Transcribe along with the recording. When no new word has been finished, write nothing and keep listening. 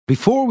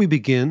Before we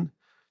begin,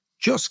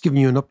 just giving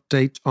you an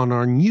update on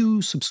our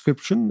new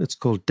subscription. It's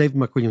called David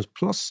McWilliams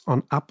Plus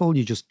on Apple.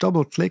 You just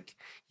double click,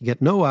 you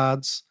get no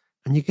ads,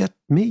 and you get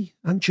me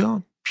and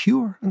John,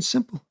 pure and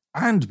simple.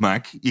 And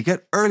Mac, you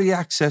get early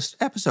access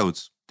to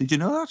episodes. Did you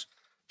know that?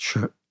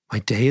 Sure, my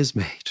day is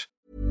made.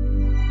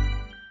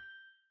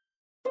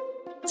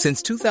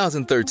 Since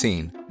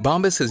 2013,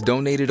 Bombas has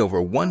donated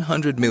over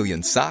 100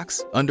 million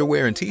socks,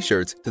 underwear, and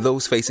T-shirts to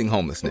those facing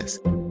homelessness.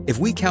 If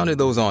we counted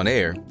those on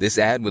air, this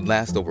ad would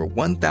last over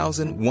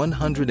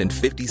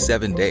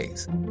 1,157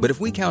 days. But if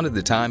we counted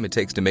the time it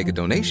takes to make a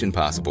donation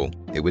possible,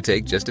 it would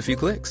take just a few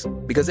clicks.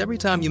 Because every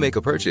time you make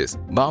a purchase,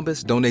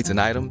 Bombas donates an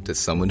item to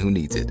someone who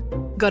needs it.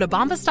 Go to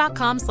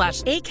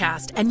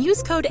bombas.com/ACAST and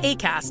use code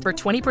ACAST for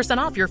 20%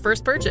 off your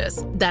first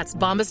purchase. That's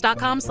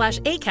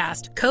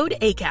bombas.com/ACAST, code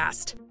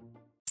ACAST.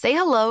 Say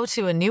hello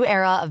to a new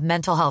era of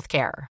mental health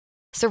care.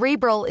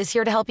 Cerebral is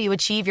here to help you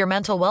achieve your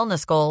mental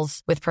wellness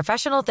goals with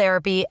professional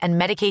therapy and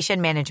medication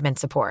management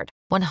support.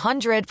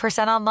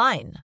 100%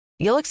 online.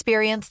 You'll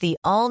experience the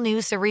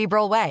all-new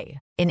Cerebral Way,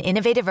 an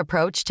innovative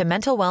approach to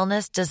mental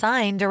wellness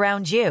designed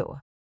around you.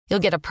 You'll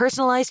get a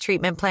personalized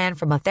treatment plan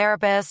from a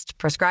therapist,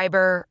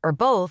 prescriber, or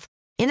both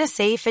in a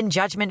safe and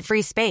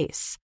judgment-free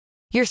space.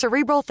 Your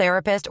Cerebral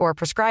therapist or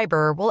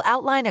prescriber will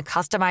outline a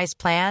customized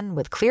plan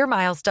with clear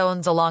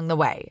milestones along the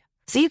way,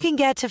 so you can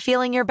get to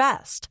feeling your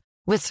best.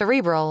 With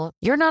Cerebral,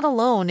 you're not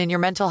alone in your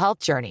mental health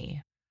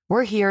journey.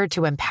 We're here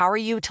to empower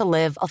you to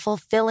live a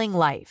fulfilling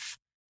life.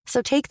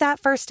 So take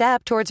that first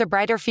step towards a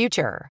brighter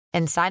future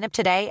and sign up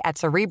today at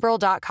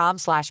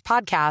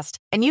Cerebral.com/podcast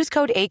and use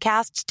code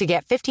ACAST to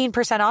get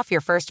 15% off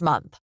your first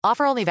month.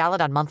 Offer only valid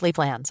on monthly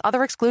plans.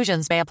 Other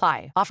exclusions may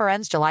apply. Offer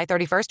ends July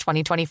 31st,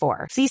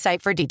 2024. See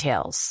site for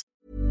details.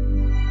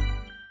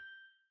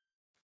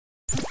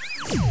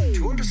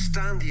 To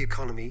understand the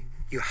economy,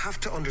 you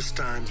have to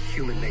understand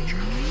human nature.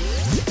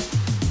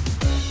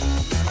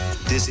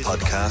 This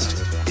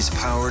podcast is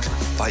powered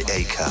by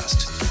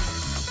Acast.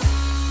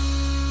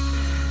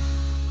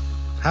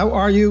 How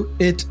are you?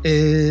 It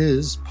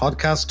is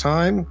podcast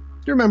time. Do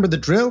you remember the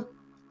drill?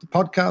 The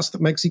podcast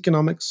that makes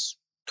economics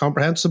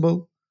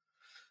comprehensible,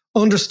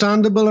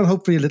 understandable, and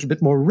hopefully a little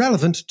bit more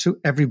relevant to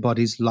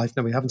everybody's life.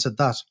 Now, we haven't said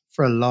that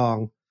for a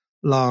long,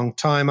 long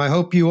time. I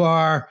hope you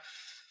are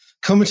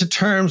coming to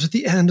terms with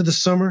the end of the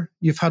summer.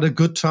 You've had a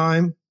good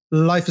time.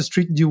 Life has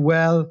treated you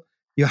well.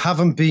 You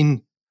haven't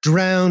been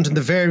drowned in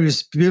the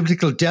various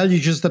biblical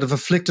deluges that have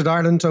afflicted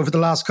Ireland over the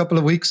last couple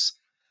of weeks.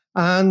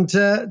 And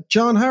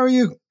John, how are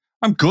you?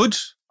 I'm good.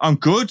 I'm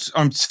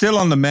still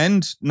on the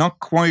mend. Not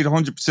quite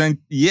 100%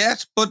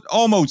 yet, but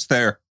almost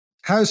there.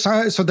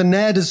 So the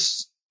Ned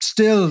is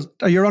still,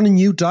 you're on a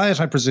new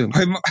diet, I presume.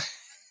 I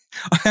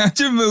had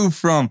to move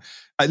from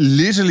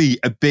literally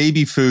a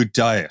baby food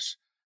diet,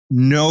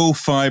 no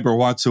fiber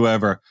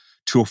whatsoever,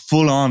 to a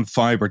full-on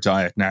fiber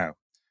diet now.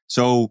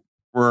 So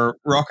we're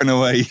rocking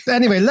away.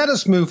 Anyway, let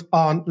us move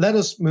on.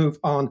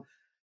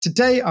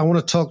 Today, I want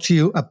to talk to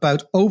you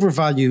about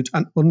overvalued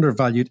and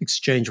undervalued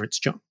exchange rates,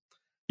 John.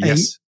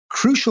 Yes. A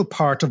crucial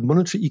part of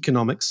monetary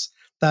economics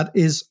that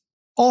is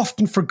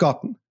often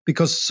forgotten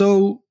because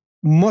so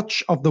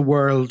much of the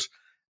world,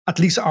 at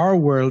least our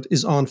world,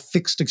 is on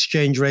fixed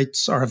exchange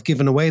rates or have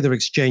given away their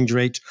exchange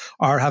rate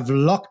or have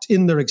locked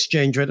in their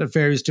exchange rate at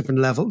various different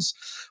levels.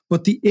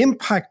 But the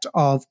impact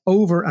of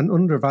over and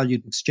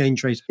undervalued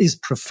exchange rate is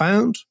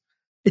profound.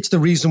 It's the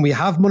reason we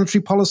have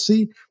monetary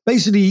policy.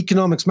 Basically,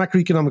 economics,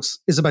 macroeconomics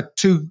is about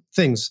two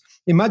things.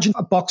 Imagine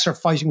a boxer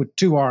fighting with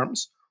two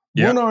arms.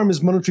 Yeah. One arm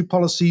is monetary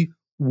policy,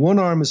 one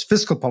arm is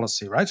fiscal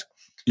policy, right?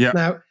 Yeah.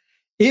 Now,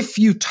 if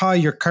you tie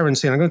your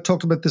currency, and I'm going to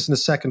talk about this in a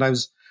second, I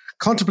was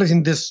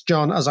contemplating this,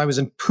 John, as I was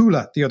in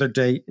Pula the other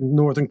day in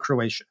northern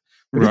Croatia.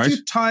 But Right. if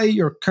you tie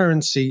your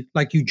currency,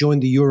 like you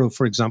joined the euro,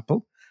 for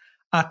example,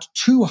 at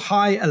too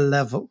high a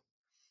level,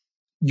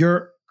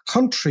 your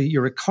country,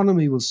 your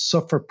economy will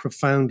suffer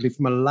profoundly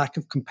from a lack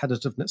of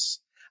competitiveness.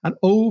 And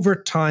over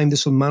time,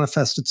 this will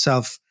manifest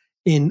itself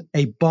in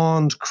a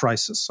bond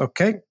crisis,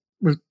 okay?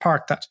 We'll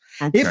park that.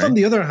 Okay. If, on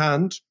the other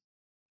hand,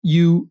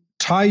 you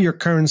tie your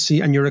currency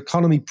and your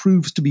economy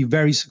proves to be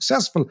very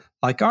successful,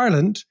 like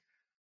Ireland,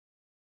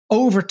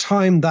 over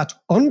time, that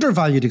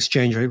undervalued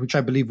exchange rate, which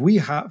I believe we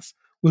have,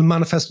 will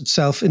manifest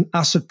itself in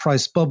asset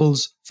price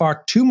bubbles,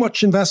 far too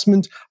much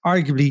investment,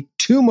 arguably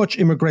too much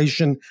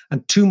immigration,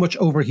 and too much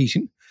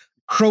overheating.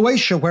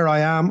 Croatia, where I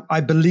am,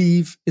 I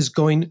believe is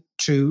going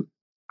to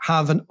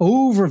have an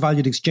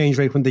overvalued exchange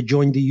rate when they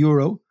join the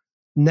euro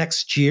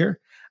next year.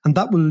 And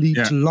that will lead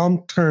to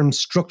long-term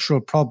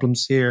structural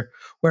problems here.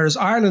 Whereas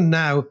Ireland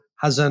now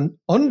has an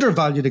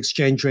undervalued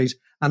exchange rate,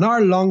 and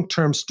our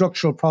long-term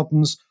structural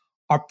problems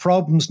are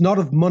problems not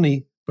of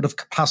money, but of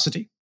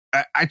capacity.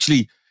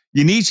 Actually,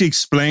 you need to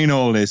explain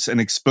all this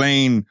and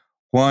explain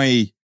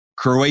why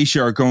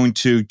Croatia are going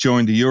to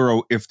join the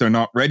euro if they're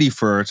not ready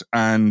for it,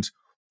 and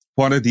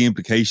what are the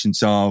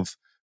implications of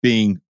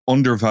being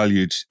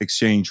undervalued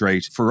exchange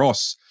rate for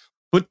us.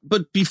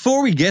 But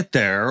before we get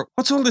there,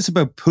 what's all this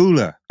about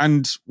Pula,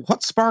 and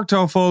what sparked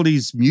off all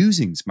these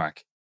musings,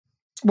 Mac?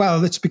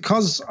 Well, it's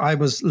because I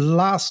was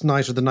last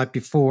night or the night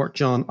before,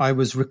 John, I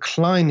was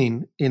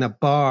reclining in a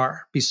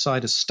bar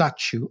beside a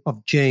statue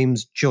of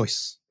James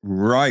Joyce.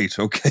 Right.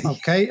 Okay.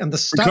 Okay. And the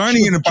statue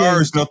Reclining in a bar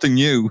James, is nothing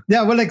new.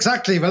 Yeah, well,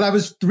 exactly. Well,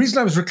 the reason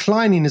I was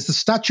reclining is the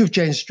statue of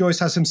James Joyce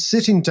has him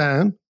sitting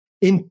down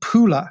in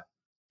Pula,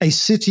 a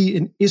city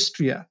in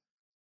Istria,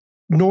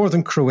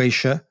 northern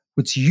Croatia,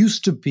 which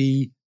used to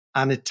be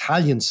an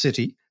Italian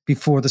city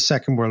before the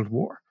Second World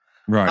War.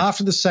 Right.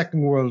 After the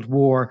Second World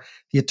War,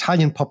 the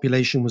Italian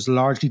population was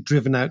largely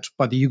driven out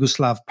by the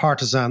Yugoslav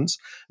partisans,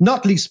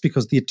 not least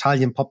because the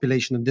Italian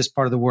population in this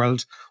part of the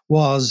world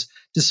was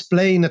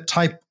displaying a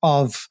type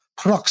of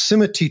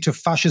proximity to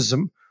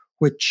fascism,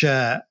 which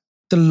the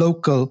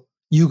local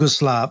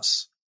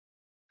Yugoslavs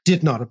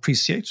did not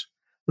appreciate.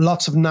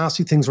 Lots of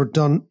nasty things were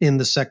done in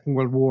the Second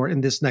World War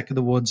in this neck of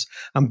the woods.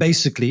 And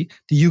basically,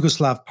 the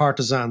Yugoslav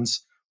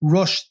partisans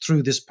rushed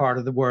through this part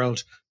of the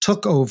world,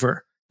 took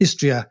over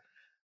Istria,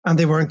 and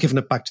they weren't giving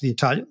it back to the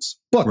Italians.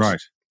 But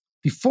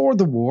before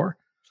the war,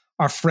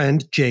 our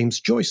friend James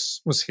Joyce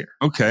was here.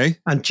 Okay.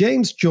 And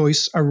James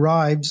Joyce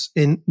arrives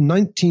in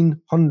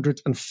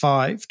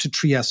 1905 to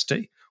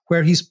Trieste,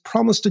 where he's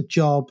promised a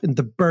job in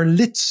the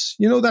Berlitz,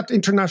 you know, that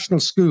international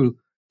school,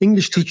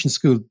 English teaching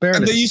school, Berlitz.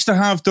 And they used to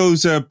have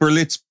those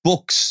Berlitz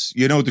books,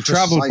 you know, the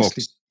travel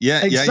books.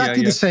 Yeah,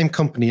 exactly the same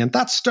company. And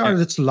that started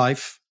its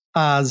life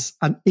as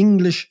an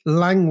English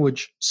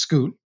language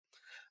school.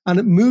 And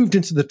it moved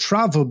into the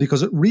travel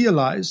because it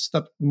realized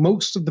that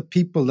most of the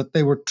people that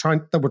were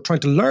trying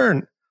to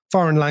learn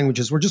foreign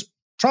languages were just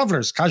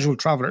travelers, casual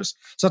travelers.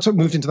 So that's what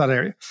moved into that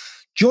area.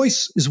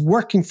 Joyce is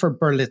working for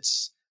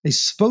Berlitz.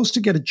 He's supposed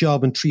to get a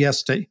job in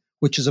Trieste,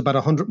 which is about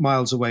 100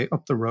 miles away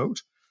up the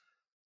road.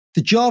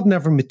 The job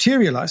never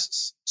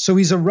materializes. So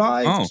he's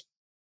arrived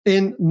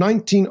in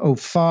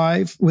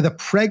 1905 with a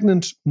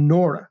pregnant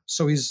Nora.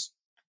 So his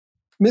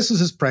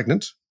missus is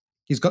pregnant.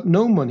 He's got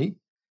no money.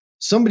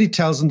 Somebody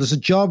tells him there's a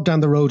job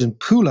down the road in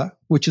Pula,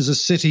 which is a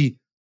city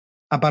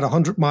about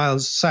 100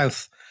 miles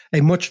south,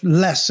 a much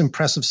less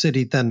impressive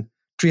city than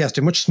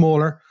Trieste, much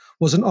smaller,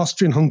 was an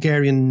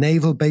Austrian-Hungarian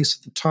naval base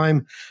at the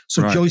time.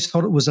 So Joyce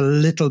thought it was a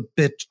little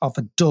bit of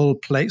a dull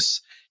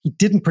place. He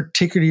didn't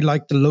particularly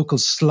like the local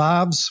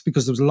Slavs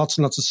because there was lots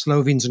and lots of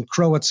Slovenes and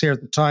Croats here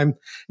at the time.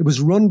 It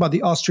was run by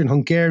the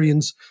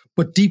Austrian-Hungarians,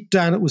 but deep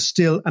down it was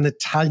still an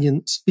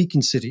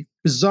Italian-speaking city,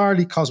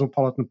 bizarrely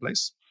cosmopolitan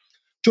place.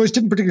 Joyce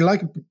didn't particularly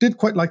like it, but did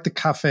quite like the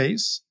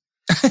cafes.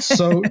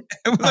 So,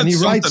 and he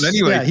writes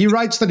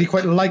that he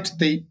quite liked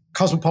the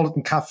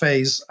cosmopolitan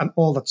cafes and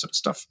all that sort of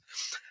stuff.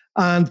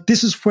 And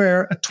this is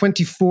where a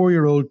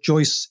 24-year-old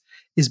Joyce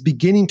is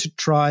beginning to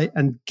try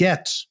and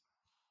get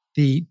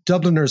the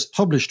Dubliners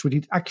published, what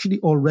he'd actually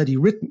already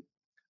written.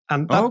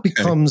 And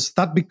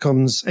that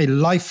becomes a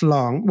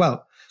lifelong,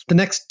 well, the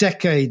next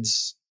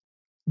decade's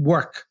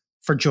work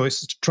for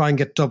Joyce is to try and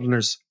get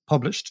Dubliners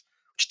published,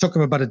 which took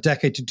him about a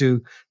decade to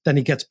do. Then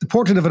he gets The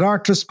Portrait of an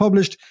Artist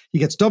published, he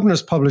gets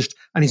Dubliners published,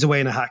 and he's away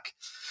in a hack.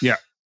 Yeah.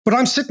 But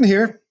I'm sitting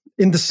here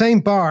in the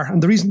same bar,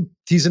 and the reason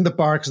he's in the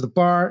bar, because the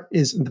bar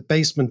is in the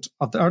basement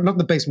of not in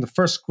the basement, the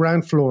first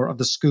ground floor of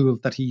the school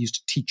that he used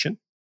to teach in.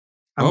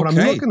 And what I'm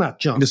looking at,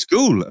 John. The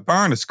school, a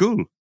bar in a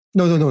school.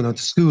 No, the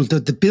school,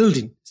 the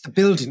building. It's the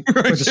building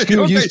where the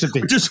school used to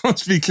be. I just want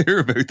to be clear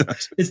about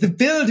that. It's the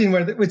building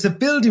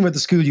where the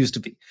school used to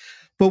be.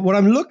 But what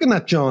I'm looking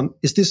at, John,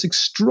 is this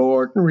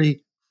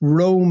extraordinary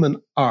Roman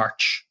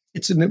arch.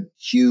 It's a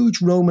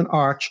huge Roman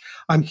arch.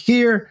 I'm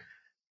here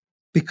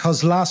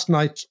because last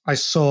night I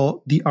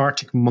saw the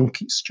Arctic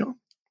Monkeys, John,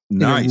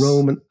 in a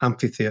Roman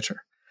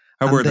amphitheater.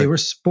 How were they? They were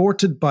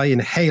supported by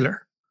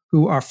Inhaler,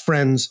 who are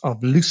friends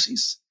of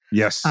Lucy's.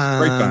 Yes,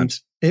 great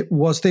band.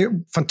 They're a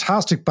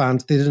fantastic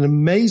band. They did an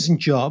amazing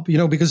job,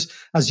 because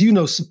as you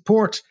know,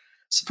 support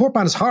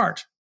band is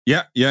hard.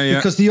 Yeah.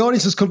 Because the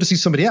audience has come to see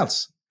somebody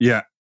else.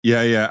 Yeah,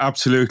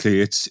 absolutely.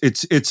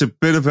 It's a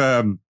bit of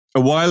a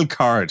wild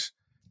card.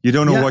 You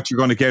don't know what you're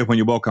going to get when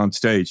you walk on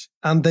stage.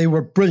 And they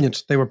were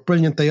brilliant.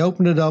 They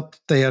opened it up.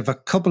 They have a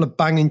couple of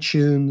banging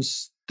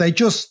tunes. They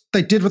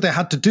did what they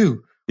had to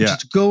do, which is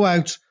to go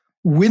out,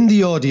 win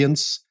the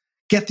audience,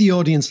 get the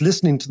audience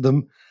listening to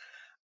them.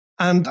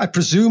 And I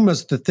presume,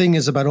 as the thing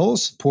is about all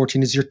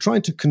supporting, is you're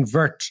trying to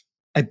convert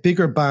a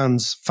bigger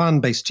band's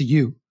fan base to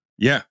you.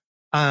 Yeah.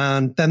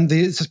 And then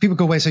people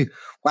go away and say,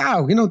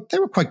 wow, they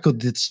were quite good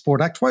at the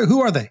support act.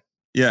 Who are they?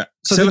 Yeah.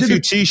 So sell a few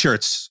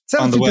T-shirts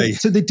on the way.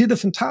 So they did a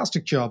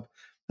fantastic job.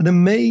 An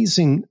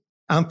amazing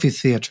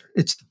amphitheater.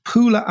 It's the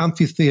Pula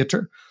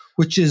Amphitheater,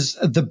 which is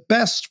the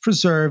best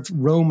preserved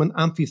Roman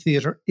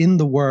amphitheater in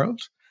the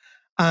world.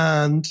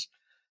 And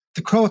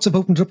the Croats have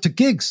opened it up to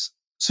gigs.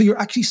 So you're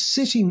actually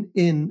sitting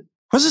in...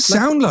 What does it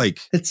sound like?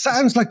 It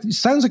sounds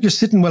like you're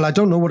sitting, well, I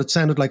don't know what it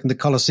sounded like in the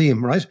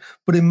Colosseum, right?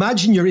 But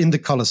imagine you're in the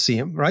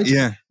Colosseum, right?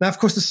 Yeah. Now, of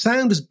course, the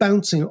sound is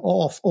bouncing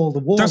off all the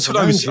walls. That's what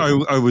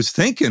I was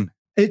thinking.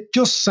 It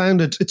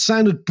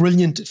sounded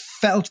brilliant. It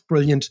felt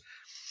brilliant.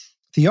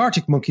 The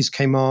Arctic Monkeys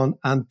came on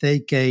and they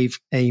gave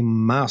a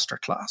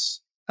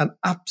masterclass, an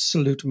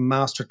absolute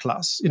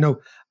masterclass.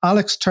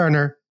 Alex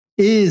Turner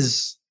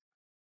is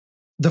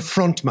the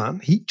front man.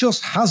 He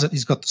just has it.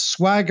 He's got the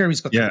swagger,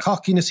 he's got the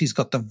cockiness, he's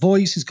got the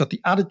voice, he's got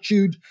the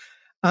attitude.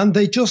 And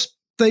they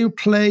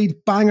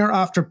played banger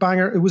after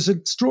banger. It was an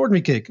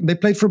extraordinary gig. And they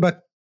played for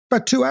about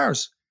 2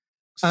 hours.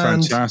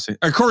 Fantastic.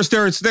 Of course,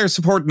 they're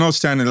supporting Us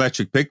Down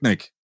Electric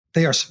Picnic.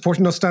 They are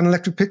supporting Us Down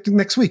Electric Picnic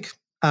next week.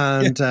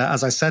 And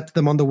as I said to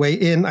them on the way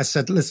in, I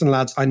said, listen,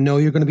 lads, I know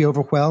you're going to be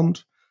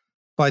overwhelmed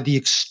by the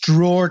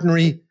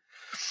extraordinary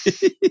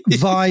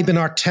vibe in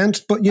our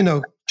tent, but,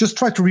 just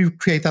try to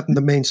recreate that in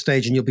the main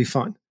stage and you'll be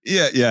fine.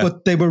 Yeah.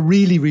 But they were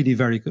really, really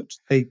very good.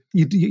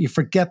 You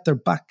forget their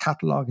back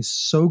catalogue is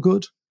so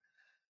good.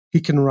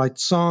 He can write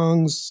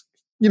songs.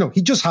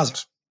 He just has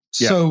it.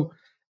 Yeah. So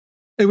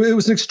it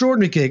was an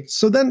extraordinary gig.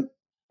 So then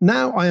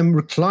now I am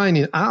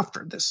reclining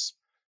after this,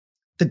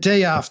 the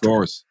day after. Of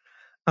course.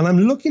 And I'm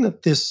looking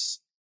at this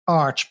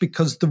arch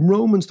because the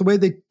Romans, the way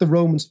the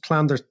Romans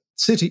planned their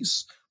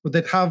cities,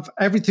 they'd have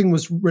everything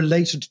was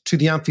related to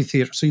the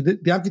amphitheater. So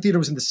the amphitheater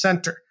was in the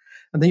center.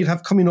 And then you'd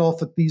have coming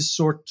off at these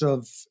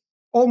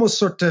almost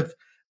sort of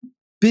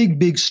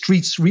big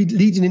streets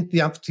leading into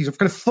the amphitheater,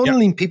 kind of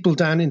funneling people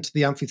down into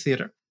the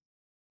amphitheater.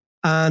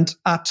 And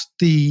at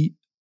the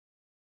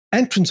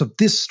entrance of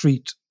this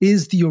street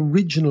is the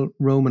original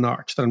Roman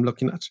arch that I'm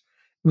looking at.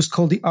 It was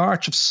called the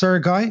Arch of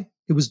Sergi.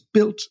 It was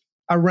built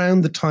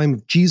around the time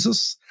of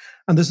Jesus.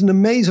 And there's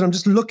I'm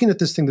just looking at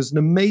this thing, there's an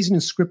amazing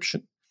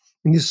inscription.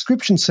 And the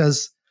inscription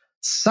says,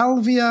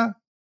 Salvia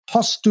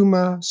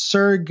postuma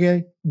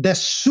Sergi de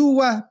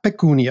sua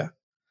pecunia,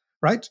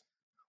 right?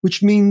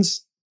 Which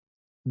means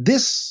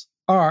this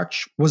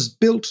arch was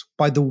built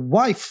by the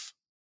wife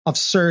of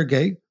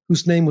Sergei,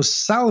 whose name was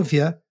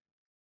Salvia.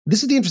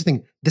 This is the interesting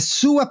thing, de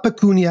sua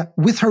pecunia,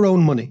 with her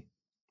own money,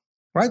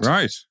 right?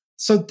 Right.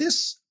 So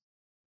this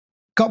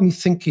got me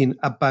thinking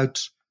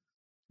about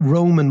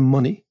Roman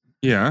money.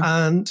 Yeah.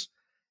 And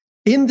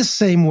in the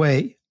same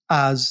way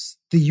as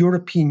the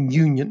European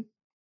Union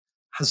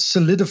has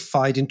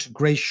solidified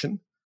integration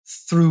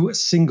through a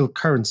single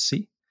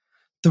currency,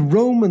 the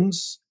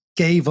Romans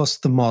gave us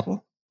the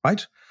model,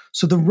 right?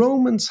 So the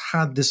Romans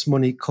had this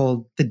money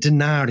called the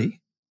denarii.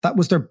 That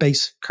was their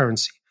base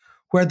currency,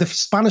 where the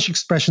Spanish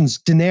expressions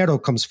dinero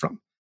comes from.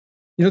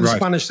 The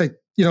Spanish say,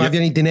 have you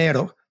any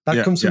dinero?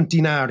 That comes from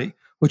denarii,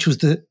 which was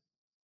the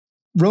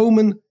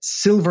Roman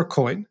silver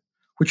coin,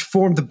 which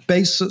formed the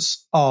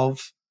basis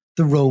of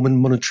the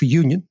Roman monetary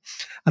union.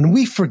 And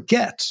we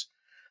forget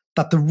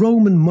that the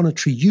Roman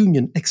monetary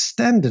union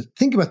extended,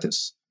 think about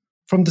this,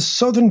 from the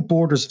southern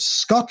borders of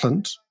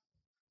Scotland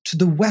to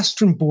the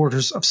western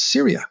borders of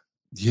Syria.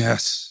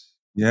 Yes.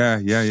 Yeah.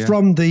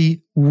 From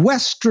the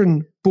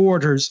western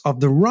borders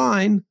of the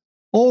Rhine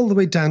all the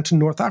way down to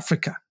North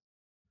Africa.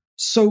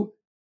 So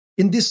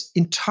in this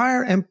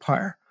entire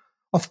empire,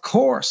 of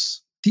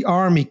course, the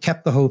army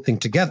kept the whole thing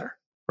together,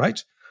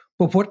 right?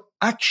 But what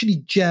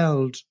actually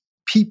gelled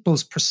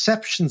people's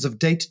perceptions of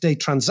day-to-day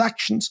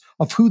transactions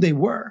of who they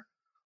were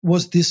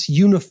was this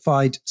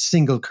unified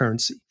single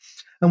currency.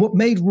 And what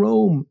made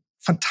Rome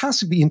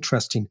fantastically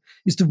interesting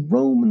is the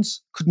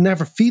Romans could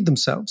never feed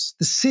themselves.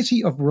 The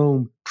city of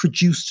Rome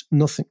produced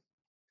nothing.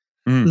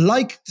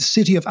 Like the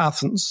city of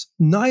Athens,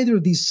 neither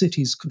of these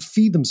cities could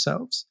feed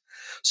themselves.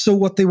 So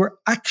what they were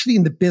actually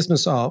in the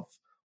business of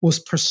was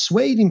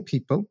persuading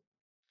people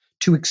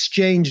to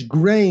exchange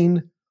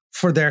grain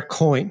for their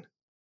coin.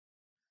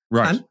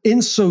 Right. And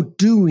in so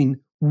doing,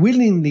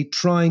 willingly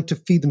trying to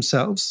feed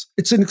themselves.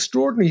 It's an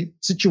extraordinary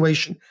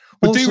situation.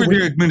 But also, they were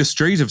the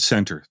administrative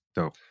center,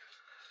 though.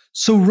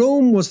 So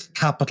Rome was the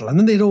capital, and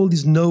then they had all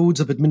these nodes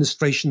of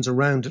administrations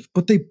around it.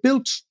 But they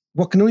built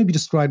what can only be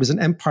described as an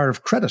empire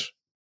of credit.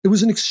 It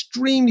was an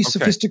extremely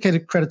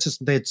sophisticated credit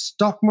system. They had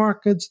stock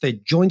markets, they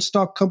had joint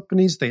stock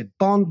companies, they had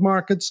bond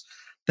markets,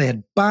 they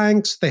had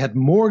banks, they had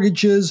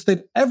mortgages, they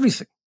had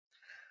everything.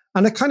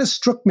 And it kind of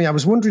struck me, I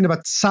was wondering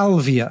about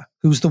Salvia,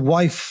 who's the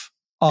wife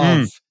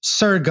of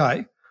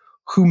Sergei,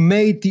 who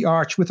made the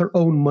arch with her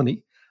own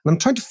money. And I'm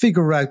trying to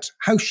figure out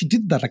how she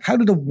did that. Like, how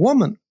did a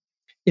woman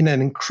in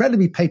an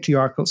incredibly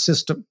patriarchal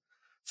system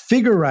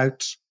figure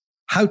out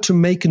how to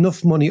make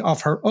enough money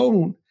of her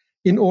own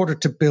in order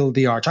to build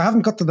the arch? I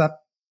haven't got to that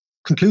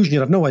conclusion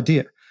yet. I've no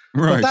idea.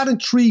 Right. But that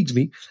intrigued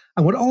me.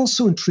 And what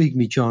also intrigued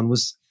me, John,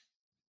 was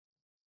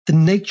the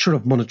nature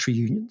of monetary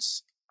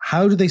unions.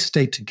 How do they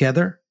stay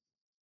together?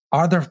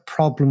 Are there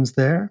problems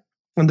there?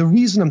 And the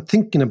reason I'm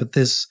thinking about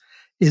this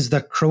is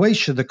that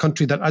Croatia, the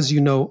country that, as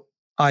you know,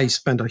 I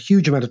spend a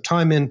huge amount of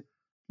time in,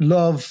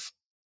 love,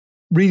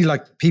 really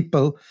like the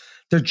people,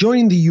 they're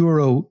joining the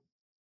euro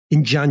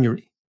in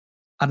January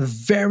at a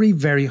very,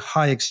 very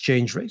high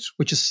exchange rate,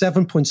 which is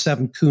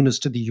 7.7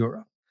 kunas to the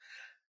euro.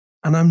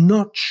 And I'm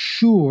not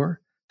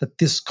sure that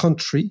this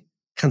country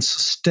can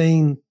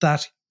sustain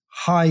that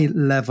high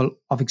level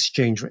of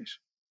exchange rate.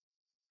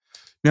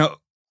 Now,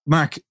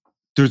 Mac,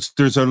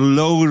 there's a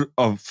load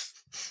of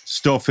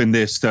stuff in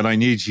this that I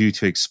need you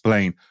to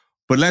explain.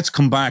 But let's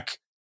come back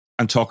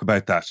and talk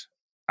about that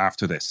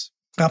after this.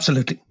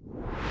 Absolutely.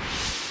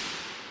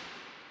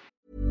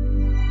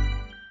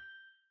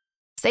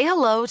 Say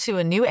hello to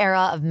a new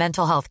era of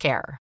mental health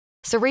care.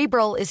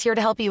 Cerebral is here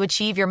to help you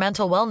achieve your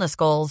mental wellness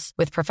goals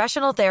with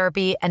professional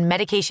therapy and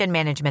medication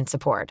management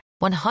support.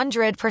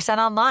 100%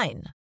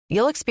 online.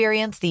 You'll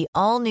experience the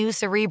all-new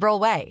Cerebral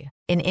Way,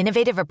 an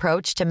innovative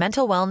approach to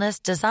mental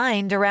wellness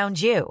designed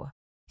around you.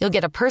 You'll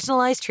get a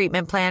personalized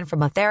treatment plan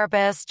from a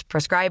therapist,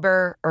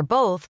 prescriber, or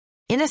both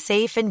in a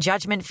safe and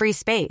judgment-free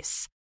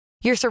space.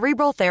 Your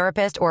Cerebral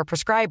therapist or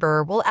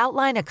prescriber will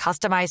outline a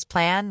customized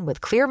plan with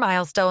clear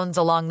milestones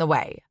along the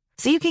way,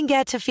 so you can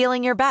get to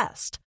feeling your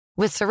best.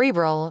 With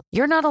Cerebral,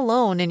 you're not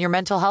alone in your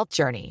mental health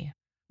journey.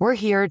 We're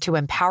here to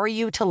empower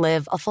you to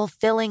live a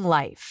fulfilling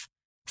life.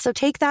 So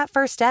take that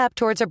first step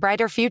towards a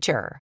brighter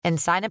future and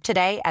sign up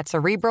today at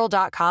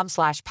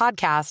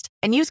Cerebral.com/podcast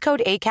and use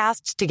code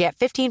ACAST to get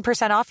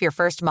 15% off your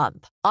first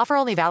month. Offer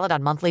only valid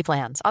on monthly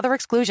plans. Other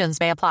exclusions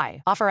may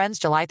apply. Offer ends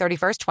July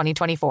 31st,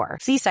 2024.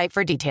 See site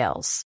for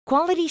details.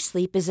 Quality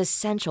sleep is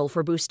essential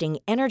for boosting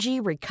energy,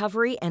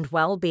 recovery, and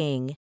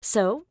well-being.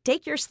 So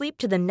take your sleep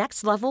to the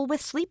next level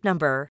with Sleep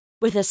Number.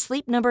 With a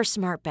Sleep Number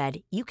smart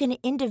bed, you can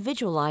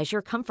individualize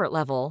your comfort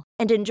level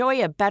and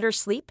enjoy a better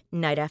sleep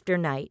night after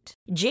night.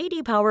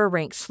 J.D. Power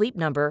ranks Sleep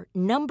Number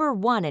number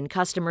 1 in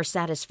customer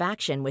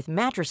satisfaction with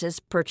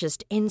mattresses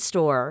purchased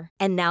in-store.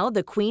 And now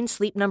the Queen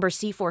Sleep Number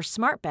C4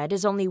 smart bed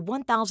is only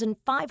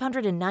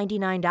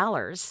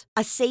 $1,599,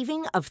 a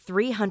saving of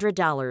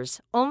 $300,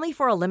 only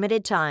for a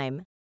limited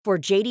time. For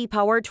J.D.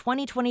 Power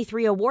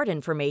 2023 award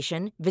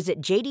information,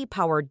 visit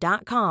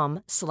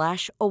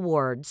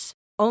jdpower.com/awards.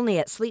 Only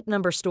at Sleep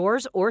Number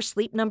stores or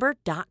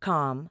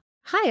sleepnumber.com.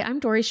 Hi, I'm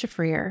Dori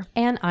Shafrir.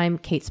 And I'm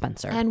Kate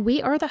Spencer. And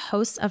we are the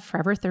hosts of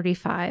Forever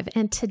 35.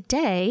 And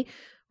today,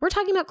 we're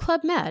talking about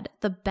Club Med,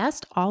 the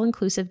best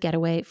all-inclusive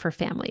getaway for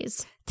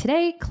families.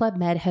 Today, Club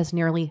Med has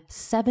nearly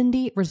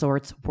 70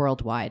 resorts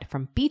worldwide,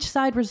 from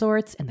beachside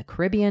resorts in the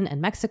Caribbean and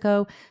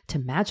Mexico, to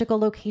magical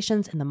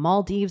locations in the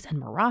Maldives and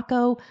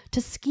Morocco, to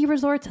ski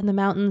resorts in the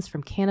mountains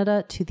from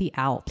Canada to the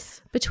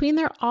Alps. Between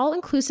their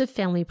all-inclusive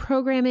family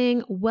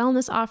programming,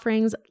 wellness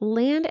offerings,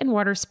 land and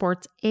water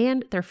sports,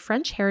 and their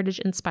French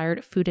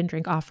heritage-inspired food and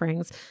drink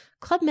offerings,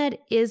 Club Med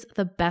is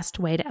the best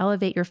way to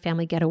elevate your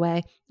family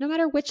getaway, no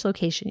matter which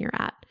location you're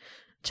at.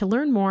 To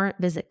learn more,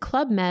 visit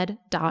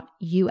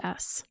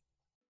clubmed.us.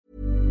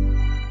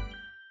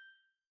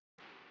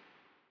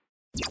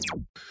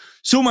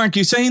 So, Mark,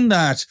 you're saying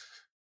that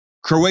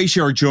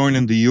Croatia are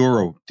joining the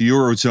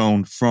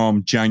Eurozone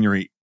from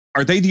January.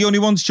 Are they the only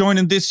ones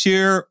joining this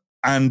year?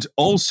 And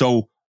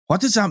also,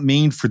 what does that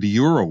mean for the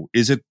euro?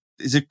 Is it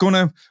going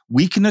to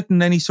weaken it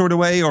in any sort of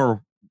way?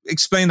 Or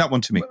explain that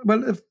one to me.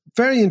 Well, a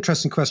very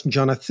interesting question,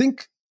 John. I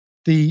think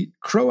the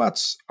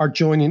Croats are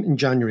joining in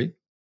January.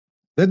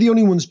 They're the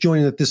only ones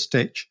joining at this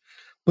stage.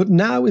 But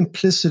now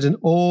implicit in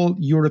all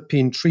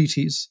European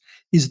treaties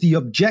is the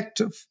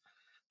objective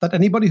that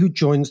anybody who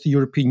joins the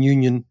European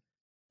Union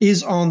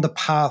is on the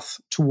path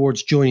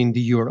towards joining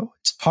the euro.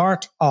 It's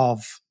part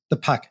of the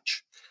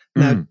package.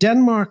 Now,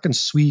 Denmark and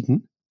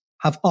Sweden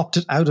have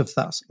opted out of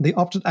that. They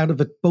opted out of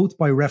it both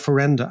by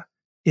referenda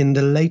in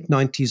the late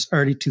 90s,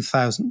 early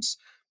 2000s,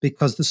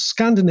 because the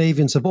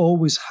Scandinavians have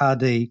always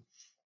had a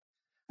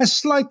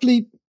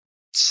slightly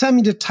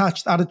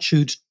semi-detached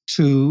attitude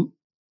to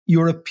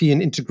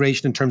European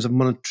integration in terms of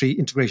monetary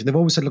integration. They've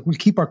always said, look, we'll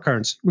keep our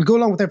currency. We'll go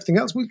along with everything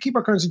else. We'll keep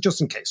our currency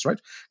just in case, right?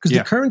 Because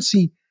your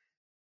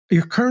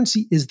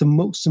currency is the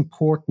most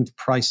important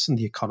price in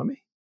the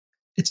economy.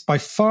 It's by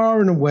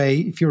far and away,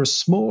 if you're a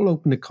small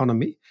open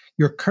economy,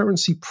 your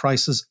currency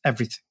prices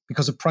everything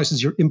because it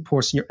prices your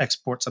imports and your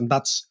exports. And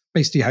that's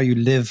basically how you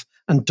live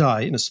and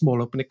die in a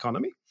small open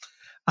economy.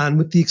 And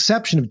with the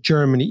exception of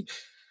Germany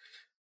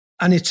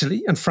and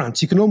Italy and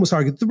France, you can almost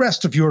argue that the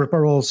rest of Europe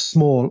are all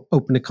small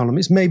open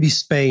economies. Maybe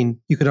Spain,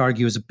 you could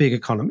argue, is a big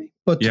economy.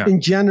 But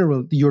in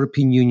general, the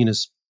European Union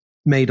is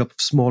made up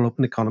of small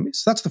open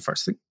economies. That's the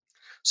first thing.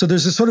 So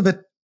there's a sort of a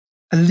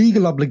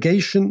legal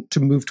obligation to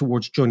move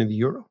towards joining the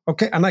euro.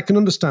 Okay, and I can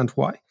understand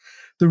why.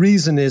 The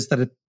reason is that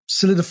it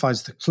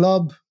solidifies the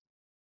club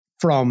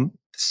from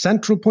the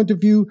central point of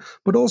view,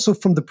 but also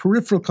from the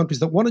peripheral countries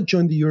that want to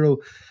join the euro.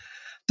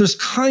 There's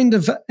kind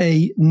of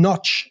a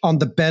notch on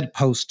the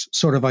bedpost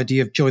sort of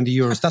idea of join the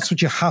euros. That's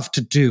what you have to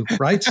do,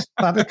 right?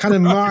 That it kind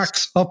of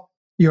marks up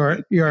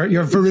your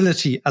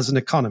virility as an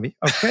economy.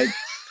 Okay,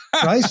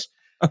 right?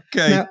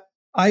 Okay. Now,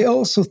 I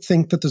also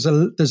think that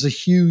there's a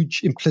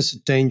huge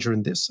implicit danger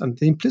in this, and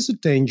the implicit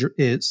danger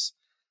is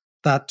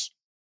that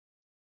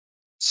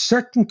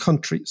certain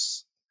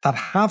countries that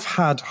have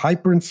had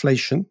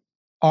hyperinflation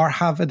or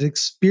have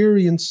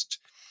experienced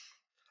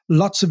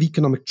lots of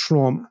economic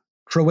trauma,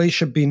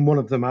 Croatia being one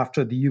of them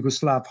after the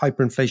Yugoslav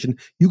hyperinflation.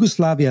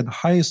 Yugoslavia had the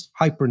highest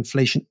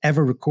hyperinflation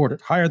ever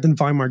recorded, higher than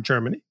Weimar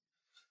Germany.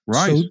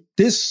 Right. So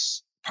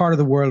this part of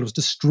the world was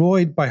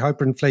destroyed by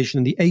hyperinflation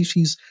in the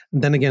 80s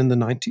and then again in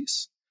the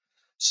 90s.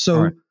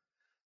 So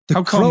the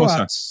how come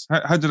was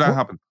that? How did that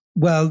happen?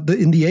 Well,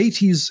 in the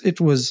 80s, it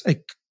was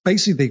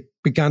basically they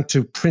began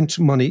to print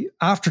money.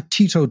 After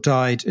Tito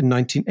died in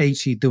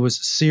 1980, there was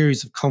a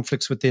series of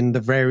conflicts within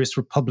the various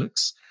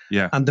republics.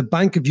 Yeah. And the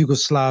Bank of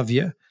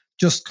Yugoslavia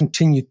just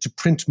continued to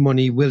print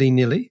money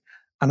willy-nilly.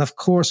 And of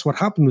course, what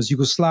happened was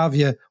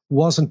Yugoslavia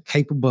wasn't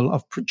capable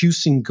of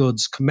producing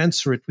goods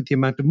commensurate with the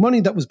amount of money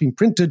that was being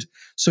printed.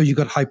 So you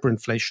got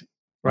hyperinflation,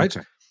 right?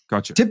 Okay.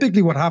 Gotcha.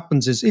 Typically what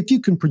happens is if you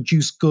can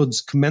produce goods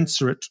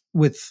commensurate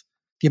with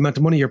the amount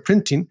of money you're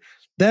printing,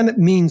 then it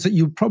means that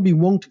you probably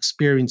won't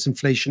experience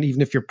inflation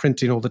even if you're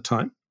printing all the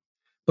time.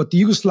 But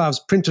the Yugoslavs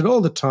printed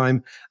all the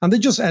time, and they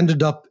just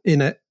ended up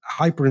in a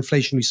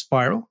hyperinflationary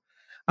spiral.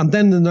 And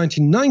then in the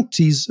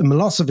 1990s,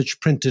 Milosevic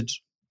printed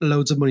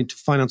loads of money to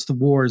finance the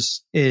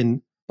wars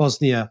in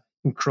Bosnia,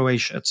 in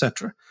Croatia,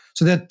 etc.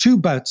 So they had 2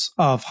 bouts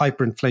of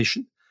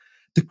hyperinflation.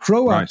 The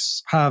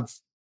Croats have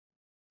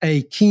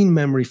a keen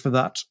memory for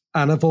that,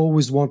 and I've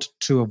always wanted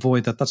to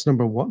avoid that. That's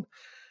number one.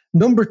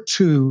 Number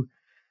two,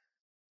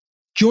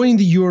 joining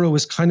the euro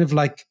is kind of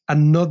like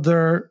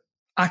another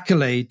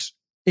accolade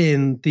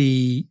in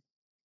the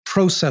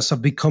process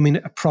of becoming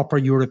a proper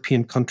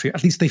European country.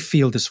 At least they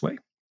feel this way.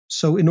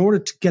 So in order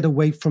to get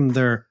away from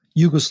their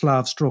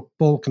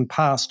Yugoslav/Balkan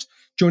past,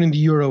 joining the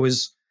euro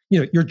is,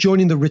 you're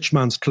joining the rich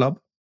man's club.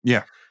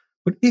 Yeah.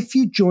 But if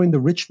you join the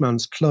rich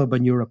man's club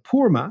and you're a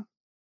poor man,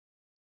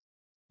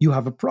 you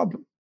have a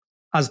problem.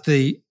 As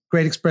the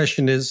great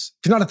expression is,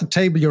 if you're not at the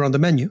table, you're on the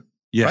menu.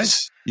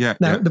 Yes. Right? Yeah.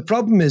 Now, the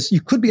problem is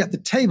you could be at the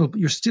table, but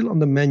you're still on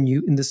the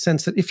menu in the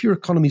sense that if your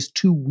economy is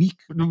too weak.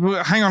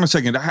 Hang on a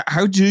second.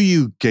 How do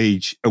you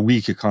gauge a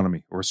weak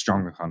economy or a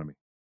strong economy?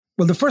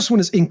 Well, the first one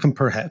is income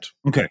per head.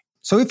 Okay.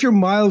 So if you're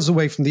miles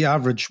away from the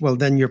average, well,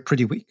 then you're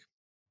pretty weak.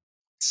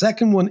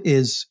 Second one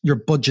is your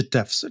budget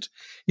deficit.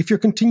 If you're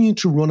continuing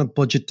to run a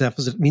budget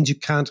deficit, it means you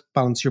can't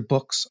balance your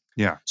books.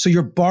 Yeah. So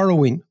you're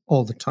borrowing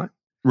all the time.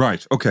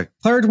 Right. Okay.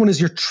 Third one is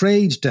your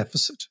trade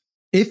deficit.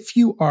 If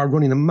you are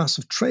running a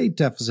massive trade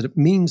deficit, it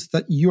means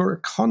that your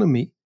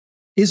economy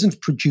isn't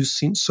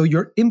producing, so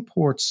your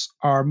imports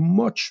are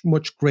much,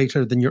 much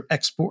greater than your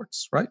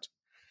exports, right?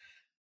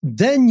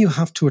 Then you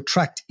have to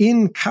attract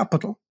in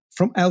capital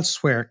from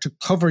elsewhere to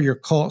cover your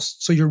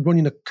costs. So you're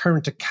running a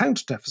current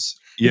account deficit.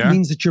 Yeah. It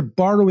means that you're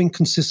borrowing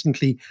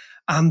consistently,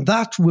 and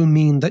that will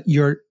mean that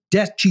your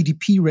debt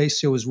GDP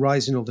ratio is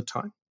rising all the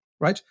time,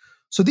 right?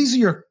 So these are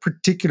your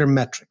particular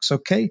metrics,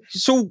 okay?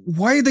 So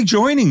why are they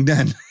joining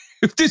then?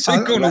 If this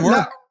ain't going to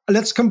work.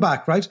 Let's come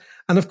back, right?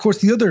 And of course,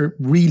 the other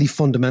really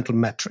fundamental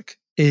metric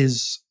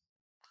is,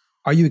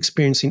 are you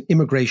experiencing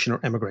immigration or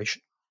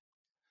emigration?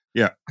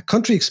 Yeah. A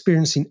country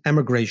experiencing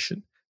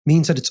emigration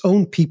means that its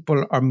own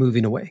people are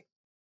moving away.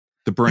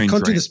 The brain A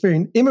country drain. that's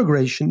experiencing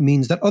immigration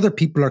means that other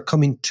people are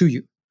coming to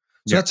you.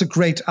 So Yeah. that's a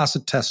great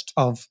acid test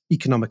of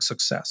economic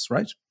success,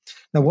 right?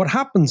 Now, what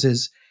happens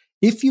is,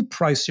 if you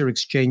price your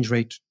exchange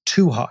rate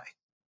too high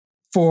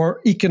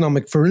for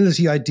economic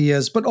virility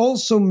ideas, but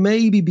also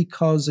maybe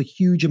because a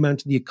huge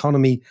amount of the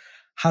economy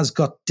has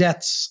got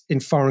debts in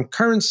foreign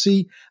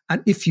currency,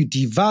 and if you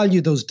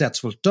devalue, those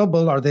debts will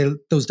double, or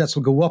those debts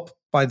will go up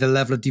by the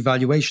level of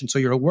devaluation. So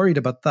you're worried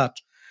about that.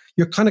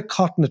 You're kind of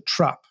caught in a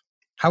trap.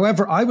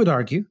 However, I would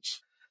argue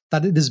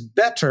that it is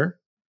better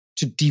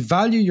to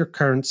devalue your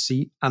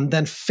currency and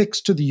then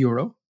fix to the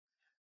euro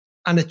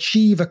and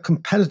achieve a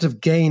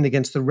competitive gain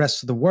against the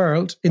rest of the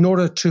world in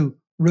order to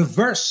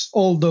reverse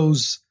all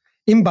those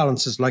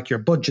imbalances like your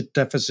budget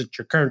deficit,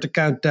 your current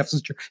account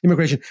deficit, your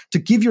immigration, to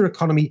give your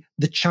economy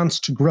the chance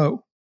to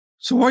grow.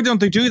 So why don't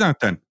they do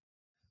that then?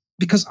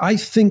 Because I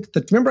think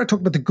that, remember I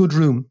talked about the good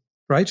room,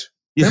 right?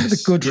 Yes. Remember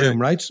the good room,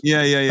 right?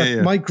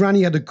 Yeah. My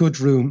granny had a good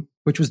room,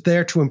 which was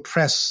there to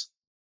impress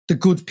the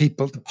good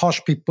people, the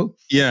posh people.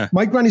 Yeah.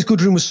 My granny's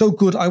good room was so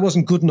good, I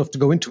wasn't good enough to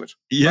go into it,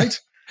 Yeah. right?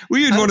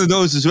 We had one of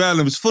those as well.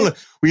 It was full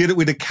of, we had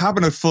a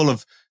cabinet full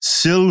of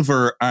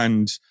silver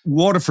and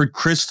Waterford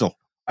crystal.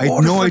 I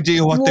had no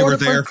idea what they were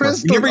there for.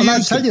 Crystal. And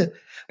I'll tell you,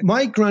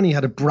 my granny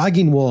had a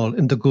bragging wall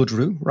in the good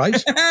room,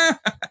 right?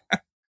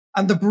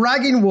 And the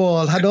bragging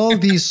wall had all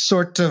these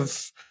sort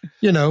of,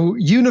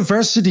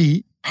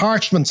 university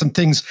parchments and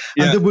things.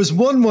 Yeah. And there was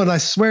one, I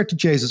swear to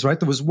Jesus, right?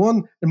 There was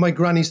one in my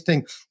granny's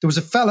thing. There was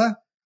a fella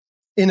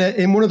in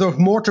one of those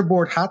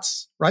mortarboard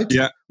hats, right?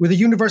 Yeah. With a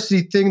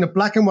university thing, the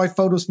black and white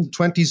photos from the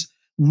 20s.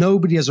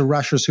 Nobody has a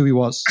rashers who he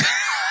was.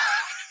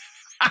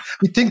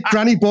 We think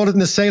Granny bought it in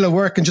the sale of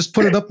work and just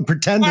put it up and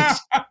pretended.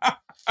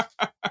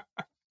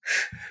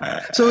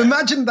 So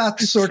imagine that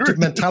sort of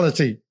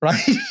mentality,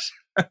 right?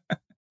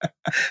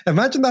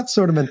 Imagine that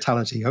sort of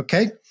mentality,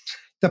 okay?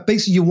 That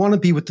basically you want to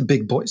be with the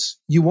big boys.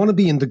 You want to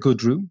be in the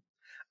good room.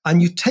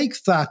 And you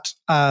take that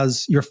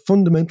as your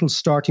fundamental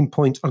starting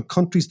point on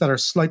countries that are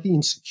slightly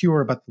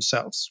insecure about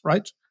themselves,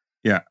 right?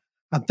 Yeah.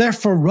 And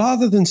therefore,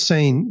 rather than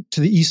saying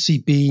to the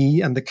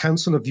ECB and the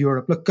Council of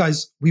Europe, look,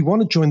 guys, we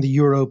want to join the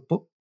euro,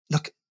 but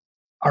look,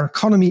 our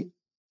economy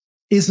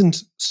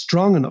isn't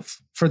strong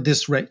enough for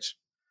this rate.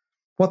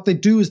 What they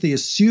do is they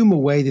assume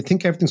away, they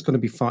think everything's going to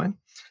be fine.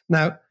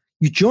 Now,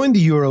 you join the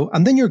euro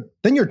and then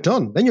you're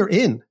done, then you're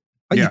in.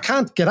 But you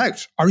can't get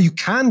out, or you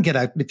can get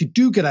out. But if you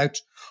do get out,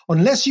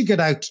 unless you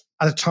get out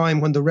at a time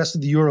when the rest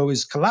of the euro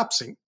is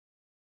collapsing,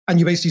 and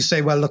you basically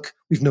say, well, look,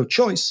 we've no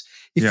choice.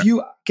 If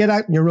you get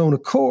out in your own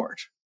accord,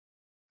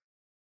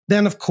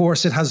 then of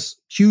course it has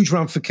huge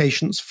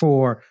ramifications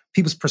for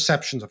people's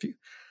perceptions of you.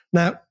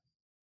 Now,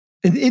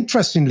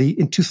 interestingly,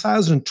 in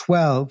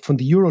 2012, when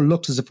the euro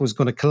looked as if it was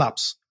going to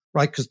collapse,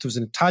 right, because there was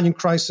an Italian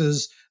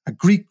crisis, a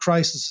Greek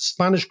crisis, a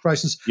Spanish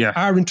crisis,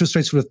 our interest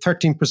rates were at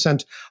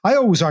 13%. I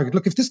always argued,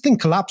 look, if this thing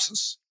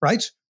collapses,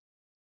 right,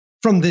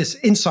 from this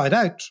inside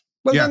out,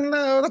 well, then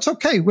that's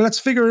okay. Well, let's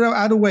figure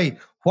out a way.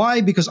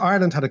 Why? Because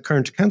Ireland had a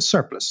current account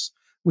surplus.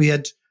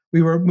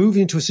 We were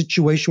moving into a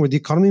situation where the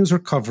economy was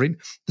recovering.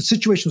 The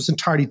situation was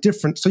entirely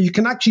different. So you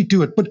can actually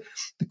do it. But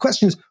the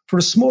question is, for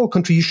a small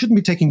country, you shouldn't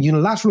be taking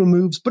unilateral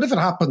moves. But if it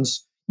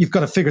happens, you've got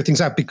to figure things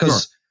out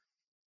because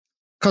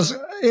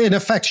in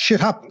effect, shit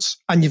happens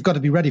and you've got to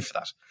be ready for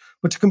that.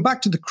 But to come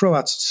back to the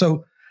Croats.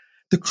 So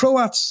the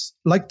Croats,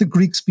 like the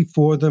Greeks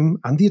before them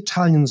and the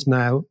Italians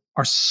now,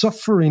 are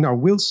suffering or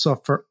will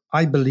suffer,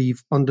 I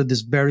believe, under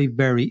this very,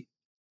 very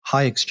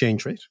high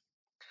exchange rate.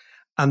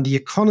 And the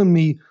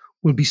economy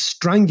will be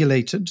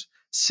strangulated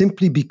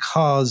simply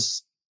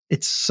because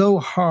it's so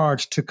hard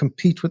to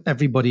compete with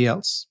everybody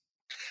else.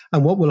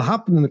 And what will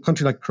happen in a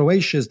country like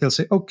Croatia is they'll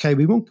say, okay,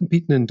 we won't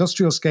compete in an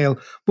industrial scale,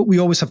 but we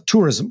always have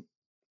tourism.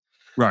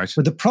 Right.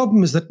 But the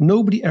problem is that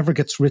nobody ever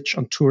gets rich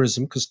on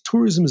tourism because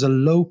tourism is a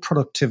low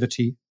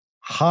productivity,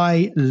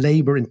 high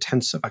labor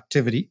intensive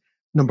activity,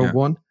 number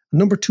one. And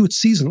number two, it's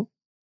seasonal.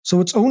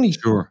 So it's only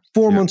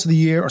 4 months of the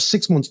year or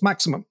 6 months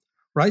maximum,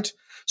 right?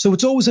 So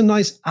it's always a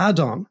nice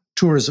add-on,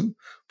 tourism,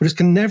 but it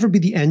can never be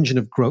the engine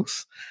of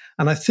growth.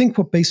 And I think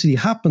what basically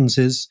happens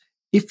is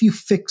if you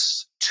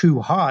fix too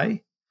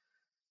high,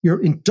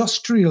 your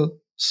industrial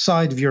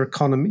side of your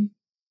economy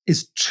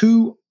is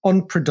too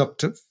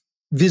unproductive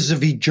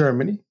vis-a-vis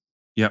Germany.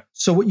 Yep.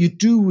 So what you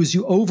do is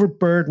you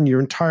overburden your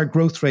entire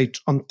growth rate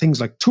on things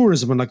like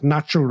tourism and like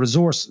natural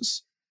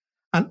resources.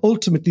 And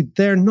ultimately,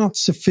 they're not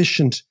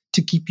sufficient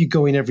to keep you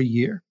going every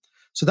year.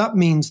 So that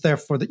means,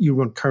 therefore, that you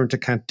run current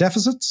account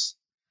deficits,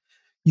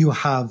 you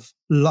have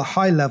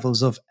high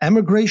levels of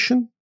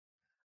emigration,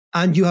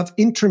 and you have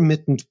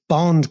intermittent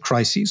bond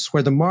crises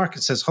where the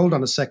market says, hold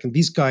on a second,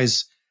 these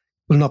guys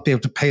will not be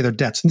able to pay their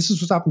debts. And this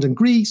is what happened in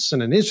Greece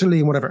and in Italy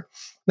and whatever.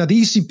 Now,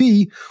 the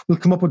ECB will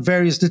come up with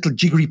various little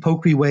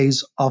jiggery-pokery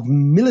ways of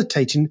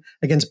militating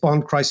against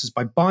bond crisis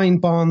by buying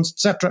bonds,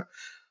 etc.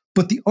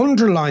 But the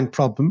underlying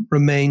problem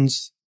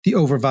remains the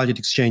overvalued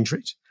exchange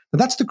rate. Now,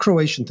 that's the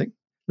Croatian thing.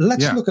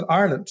 Let's look at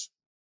Ireland,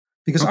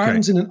 because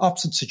Ireland's in an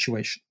opposite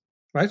situation,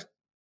 right?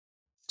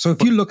 So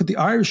if you look at the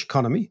Irish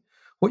economy,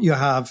 what you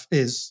have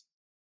is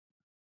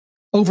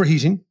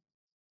overheating.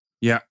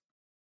 Yeah.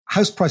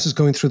 House prices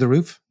going through the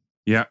roof.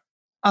 Yeah.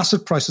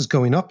 Asset prices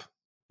going up.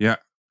 Yeah.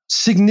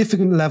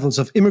 Significant levels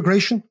of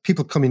immigration,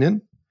 people coming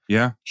in.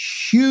 Yeah.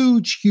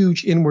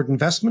 Huge inward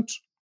investment.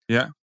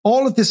 Yeah.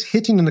 All of this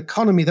hitting an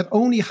economy that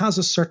only has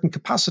a certain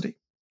capacity,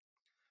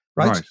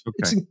 right?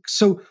 Okay.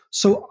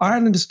 So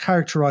Ireland is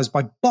characterized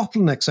by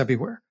bottlenecks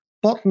everywhere,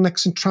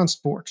 bottlenecks in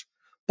transport,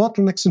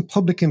 bottlenecks in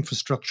public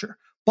infrastructure,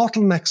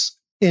 bottlenecks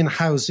in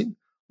housing,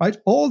 right?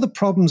 All the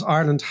problems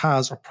Ireland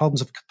has are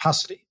problems of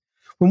capacity.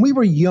 When we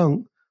were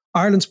young,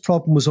 Ireland's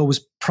problem was always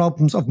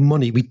problems of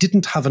money. We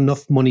didn't have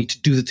enough money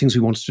to do the things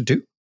we wanted to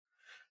do.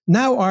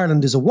 Now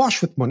Ireland is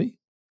awash with money.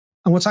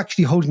 And what's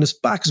actually holding us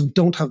back is we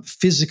don't have the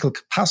physical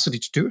capacity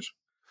to do it.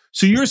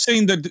 So you're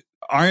saying that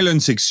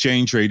Ireland's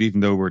exchange rate, even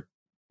though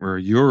we're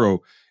a euro,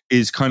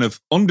 is kind of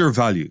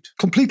undervalued?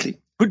 Completely.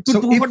 But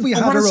so what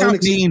does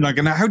that mean? Like,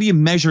 and how do you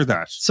measure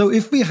that? So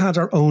if we had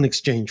our own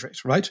exchange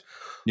rate, right?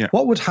 Yeah.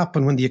 What would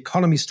happen when the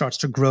economy starts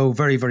to grow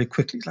very, very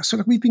quickly?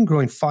 So we've been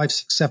growing 5,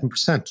 6,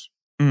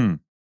 7%.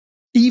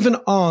 Even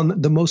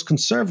on the most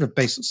conservative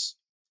basis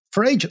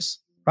for ages,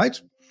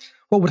 right?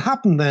 What would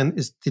happen then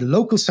is the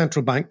local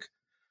central bank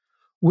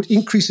would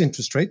increase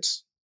interest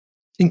rates,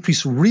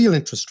 increase real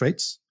interest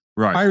rates.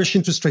 Right. Irish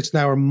interest rates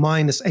now are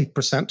minus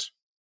 8%.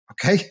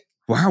 Okay.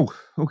 Wow.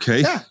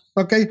 Okay. Yeah.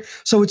 Okay.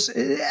 So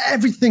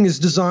everything is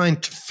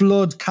designed to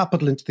flood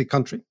capital into the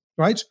country,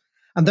 right?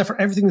 And therefore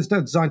everything is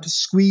designed to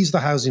squeeze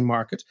the housing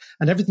market,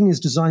 and everything is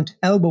designed to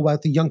elbow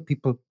out the young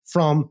people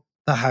from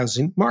the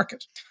housing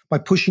market by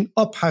pushing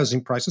up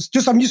housing prices.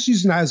 I'm just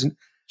using housing.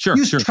 Sure.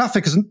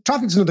 Traffic's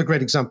another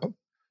great example.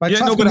 Right?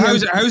 Yeah, but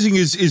housing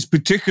is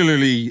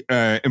particularly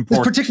important. It's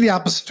particularly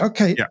opposite.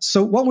 Okay. Yeah.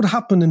 So what would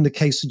happen in the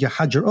case that you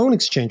had your own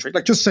exchange rate?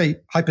 Like just say,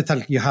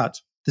 hypothetically, you had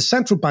the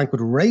central bank would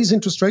raise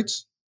interest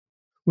rates,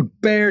 would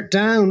bear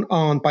down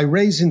on, by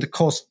raising the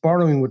cost of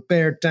borrowing, would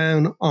bear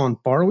down on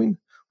borrowing,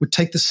 would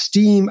take the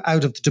steam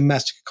out of the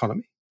domestic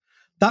economy.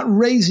 That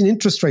raising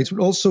interest rates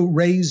would also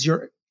raise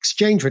your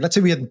exchange rate. Let's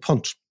say we had a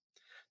punt.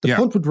 The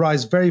punt would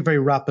rise very, very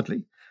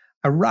rapidly.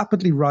 A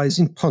rapidly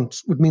rising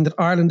punt would mean that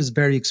Ireland is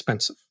very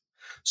expensive.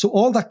 So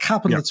all that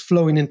capital that's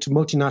flowing into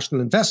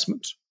multinational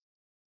investment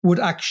would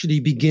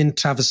actually begin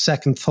to have a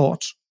second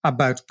thought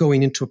about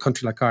going into a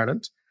country like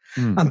Ireland.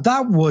 And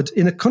that would,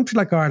 in a country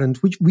like Ireland,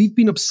 which we've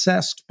been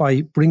obsessed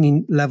by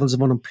bringing levels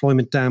of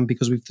unemployment down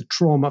because we've the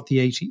trauma of the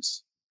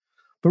 80s.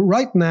 But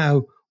right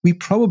now, we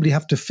probably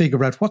have to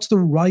figure out what's the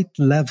right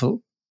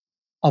level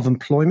of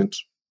employment,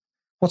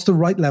 what's the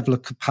right level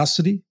of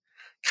capacity.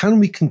 Can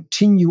we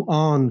continue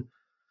on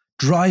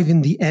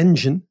driving the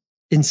engine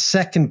in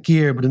second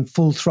gear, but in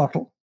full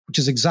throttle, which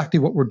is exactly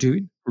what we're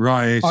doing?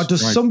 Right. Or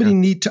does right, somebody yeah.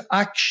 need to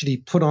actually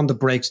put on the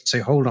brakes and say,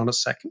 hold on a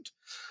second?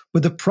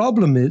 But the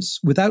problem is,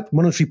 without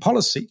monetary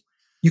policy,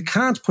 you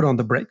can't put on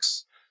the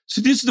brakes. So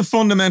this is the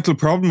fundamental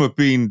problem of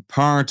being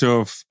part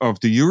of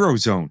the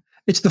Eurozone.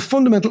 It's the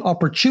fundamental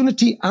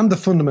opportunity and the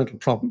fundamental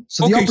problem.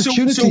 So the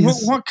opportunity so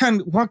what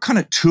kind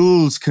of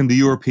tools can the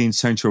European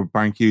Central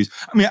Bank use?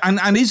 I mean,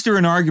 and is there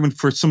an argument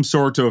for some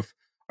sort of,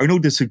 I know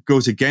this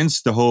goes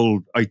against the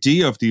whole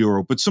idea of the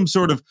euro, but some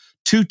sort of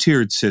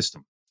two-tiered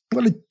system?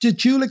 Well, a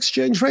dual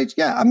exchange rate?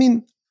 Yeah. I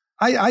mean,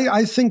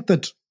 I think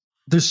that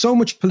there's so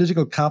much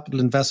political capital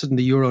invested in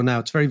the euro now,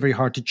 it's very, very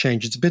hard to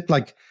change. It's a bit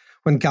like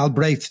when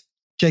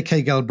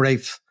J.K.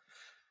 Galbraith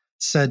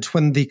said,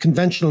 when the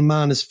conventional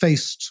man is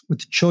faced with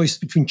the choice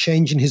between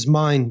changing his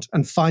mind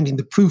and finding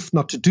the proof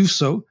not to do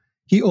so,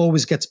 he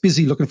always gets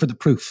busy looking for the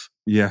proof.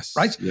 Yes.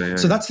 Right? Yeah,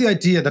 so that's the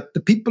idea, that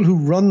the people who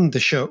run the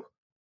show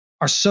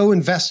are so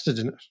invested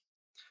in it.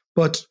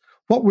 But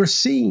what we're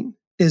seeing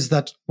is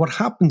that what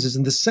happens is,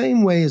 in the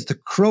same way as the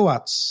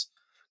Croats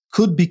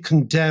could be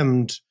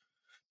condemned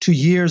to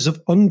years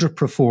of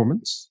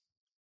underperformance,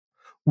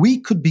 we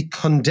could be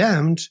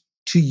condemned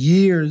to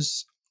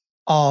years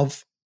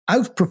of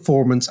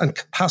outperformance and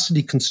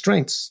capacity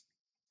constraints,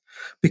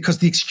 because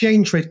the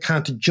exchange rate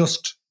can't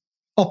adjust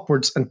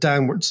upwards and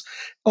downwards.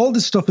 All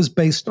this stuff is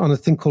based on a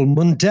thing called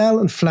Mundell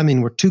and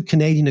Fleming, were two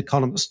Canadian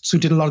economists who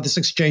did a lot of this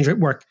exchange rate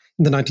work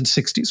in the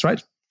 1960s,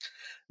 right?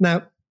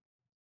 Now,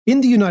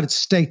 in the United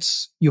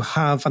States, you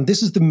have, and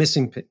this is the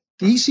missing bit,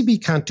 the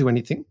ECB can't do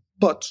anything,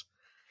 but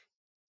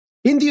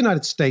in the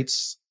United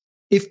States,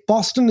 if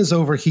Boston is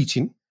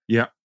overheating,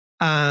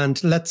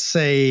 and let's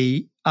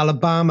say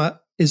Alabama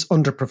is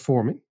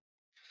underperforming,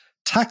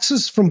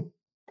 taxes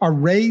are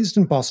raised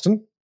in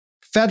Boston,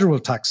 federal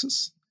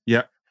taxes.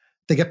 Yeah.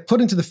 They get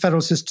put into the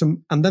federal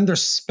system, and then they're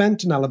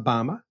spent in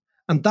Alabama,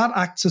 and that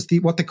acts as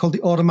what they call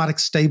the automatic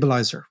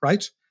stabilizer,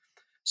 right?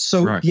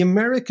 So the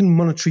American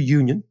monetary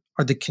union,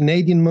 or the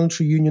Canadian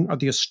monetary union, or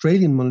the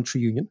Australian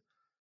monetary union,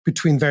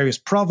 between various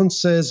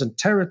provinces and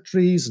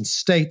territories and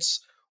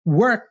states,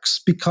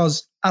 works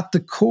because at the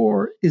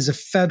core is a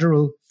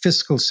federal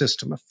fiscal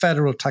system, a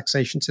federal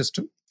taxation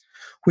system,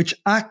 which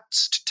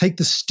acts to take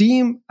the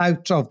steam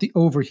out of the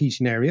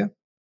overheating area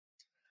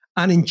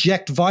and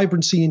inject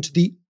vibrancy into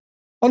the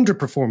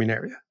underperforming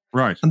area.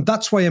 Right. And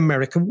that's why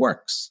America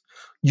works.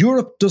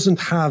 Europe doesn't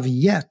have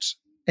yet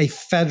a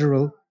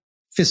federal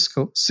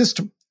fiscal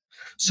system.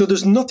 So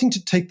there's nothing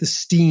to take the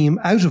steam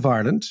out of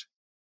Ireland,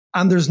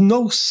 and there's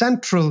no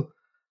central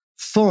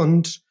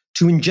fund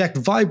to inject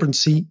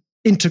vibrancy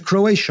into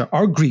Croatia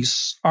or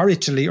Greece or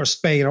Italy or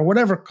Spain or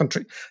whatever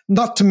country,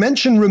 not to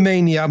mention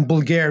Romania and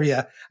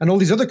Bulgaria and all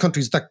these other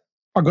countries that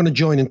are going to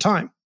join in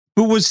time.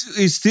 But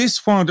is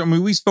this what, I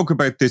mean, we spoke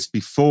about this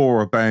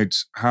before, about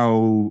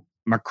how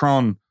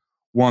Macron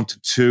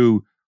wanted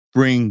to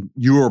bring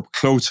Europe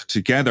closer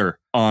together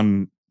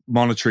on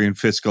monetary and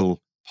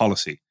fiscal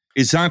policy.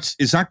 Is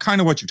that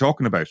kind of what you're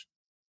talking about?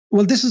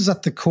 Well, this is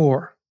at the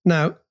core.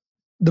 Now,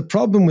 the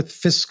problem with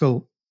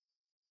fiscal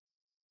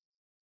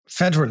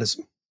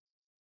federalism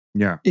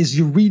is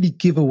you really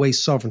give away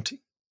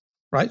sovereignty,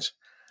 right?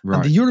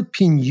 And the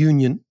European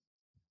Union,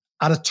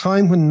 at a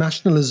time when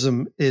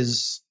nationalism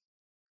is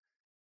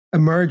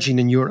emerging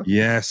in Europe,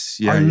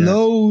 are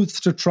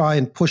loath to try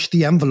and push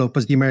the envelope,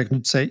 as the Americans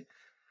would say,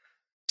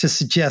 to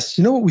suggest,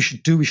 you know what we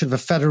should do? We should have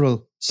a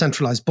federal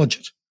centralized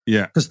budget.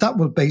 Yeah. Because that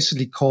will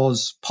basically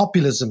cause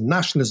populism,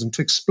 nationalism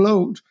to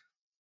explode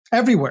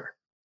everywhere.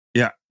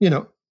 Yeah. You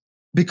know,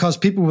 because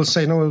people will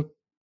say, no,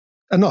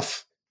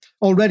 enough.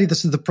 Already,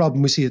 this is the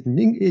problem. We see it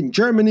in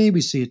Germany. We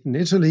see it in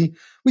Italy.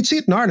 We see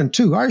it in Ireland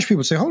too. Irish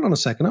people say, hold on a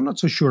second, I'm not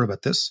so sure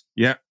about this.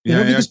 Yeah. You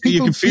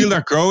can feel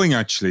that growing,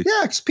 actually.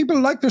 Yeah, because people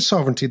like their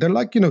sovereignty. They're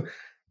like, I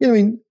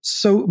mean,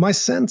 so my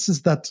sense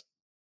is that,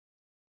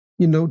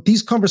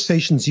 these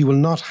conversations you will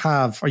not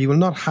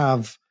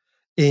have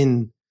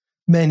in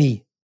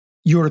many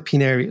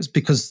European areas,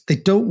 because they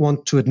don't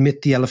want to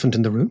admit the elephant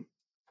in the room,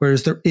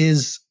 whereas there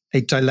is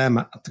a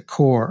dilemma at the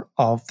core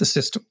of the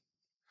system.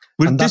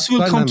 But this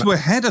will come to a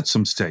head at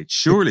some stage,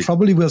 surely. It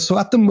probably will. So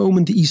at the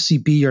moment, the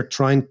ECB are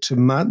trying to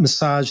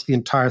massage the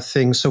entire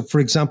thing. So, for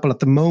example, at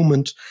the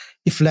moment,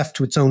 if left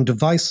to its own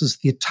devices,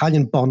 the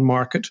Italian bond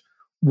market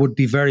would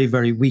be very,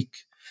 very weak.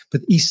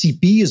 But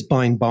ECB is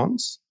buying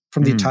bonds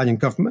from the Italian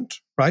government,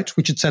 right?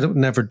 Which it said it would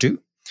never do.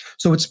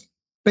 So it's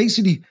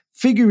basically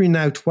figuring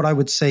out what I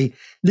would say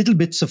little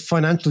bits of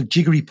financial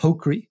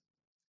jiggery-pokery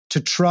to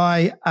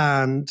try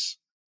and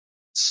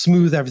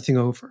smooth everything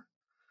over.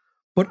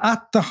 But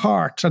at the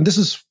heart, and this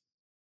is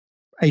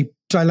a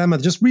dilemma,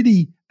 just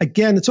really,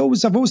 again, I've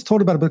always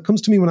thought about it, but it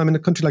comes to me when I'm in a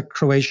country like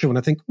Croatia, when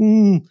I think,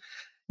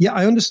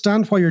 I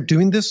understand why you're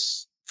doing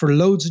this for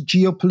loads of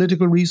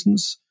geopolitical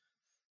reasons,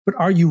 but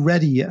are you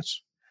ready yet?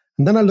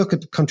 And then I look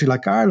at a country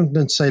like Ireland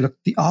and say, look,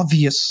 the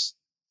obvious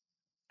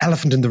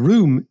elephant in the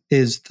room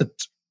is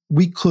that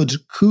we could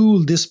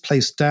cool this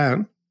place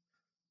down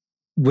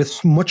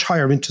with much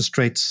higher interest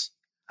rates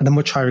and a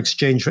much higher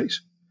exchange rate.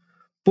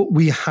 But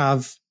we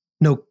have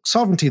no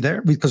sovereignty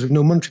there because we've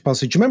no monetary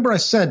policy. Do you remember I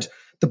said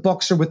the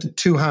boxer with the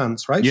two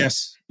hands, right?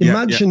 Yes.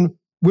 Imagine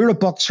we're a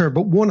boxer,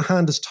 but one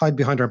hand is tied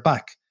behind our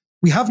back.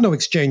 We have no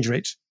exchange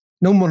rate,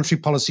 no monetary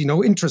policy,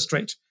 no interest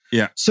rate.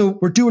 Yeah. So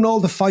we're doing all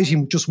the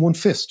fighting with just one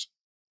fist.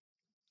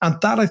 And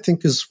that, I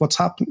think, is what's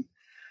happening.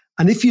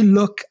 And if you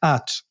look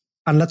at,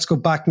 and let's go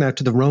back now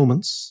to the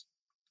Romans,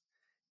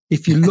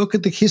 if you look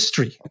at the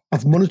history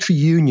of monetary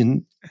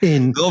union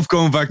in Love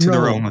going back to Rome,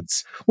 the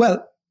Romans.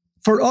 Well,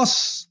 for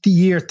us, the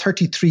year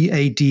 33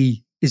 AD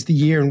is the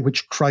year in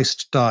which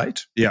Christ died.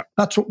 Yeah.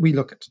 That's what we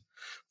look at.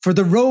 For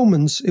the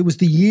Romans, it was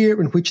the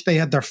year in which they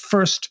had their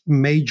first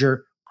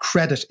major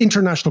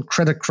international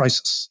credit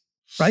crisis,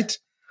 right?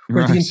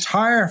 Where the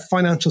entire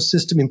financial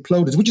system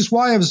imploded, which is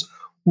why I was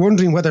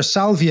wondering whether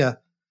Salvia,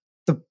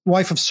 the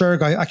wife of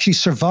Sergei, actually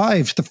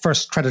survived the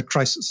first credit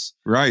crisis.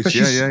 Right,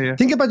 yeah.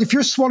 Think about if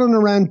you're swanning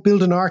around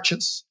building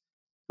arches,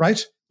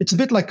 right? It's a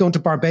bit like going to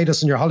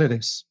Barbados on your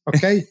holidays,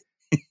 okay?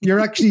 You're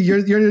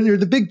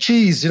the big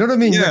cheese, you know what I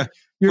mean? Yeah,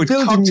 you're with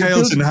building,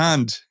 cocktails in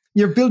hand.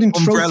 You're building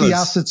Umbrellas. trophy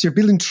assets. You're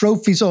building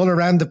trophies all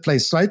around the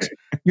place, right?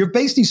 You're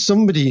basically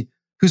somebody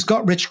who's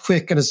got rich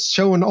quick and is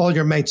showing all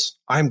your mates,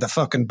 I'm the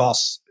fucking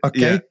boss,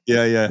 okay?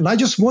 Yeah. And I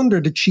just wonder,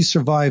 did she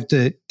survive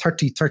the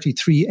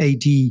 33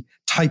 AD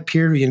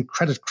Typerian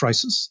credit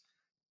crisis,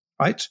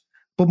 right?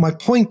 But my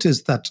point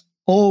is that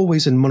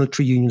always in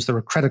monetary unions, there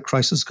are credit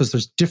crises because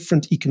there's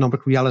different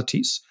economic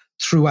realities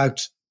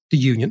throughout the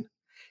union.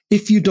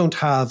 If you don't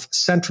have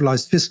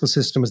centralized fiscal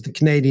system as the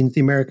Canadians,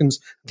 the Americans,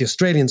 the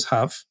Australians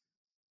have,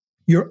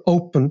 you're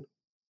open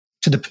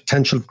to the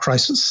potential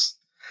crisis.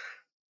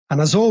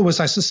 And as always,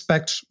 I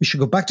suspect we should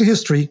go back to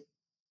history,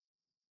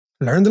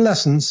 learn the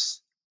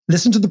lessons,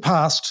 listen to the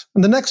past.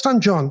 And the next time,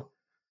 John,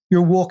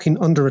 you're walking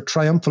under a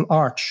triumphal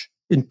arch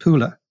in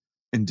Pula,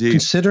 Indeed.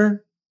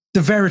 consider the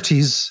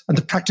verities and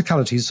the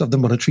practicalities of the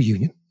monetary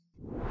union.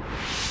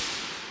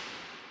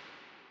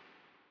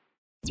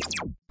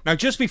 Now,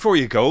 just before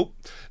you go,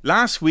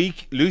 last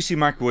week, Lucy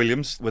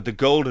McWilliams, with the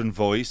golden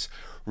voice,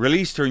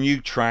 released her new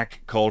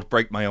track called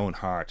Break My Own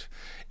Heart.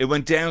 It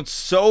went down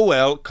so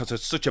well because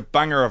it's such a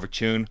banger of a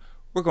tune,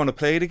 we're going to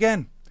play it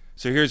again.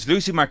 So here's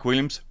Lucy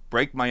McWilliams,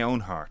 Break My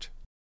Own Heart.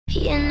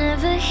 You're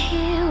never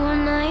here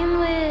when I'm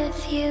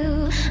with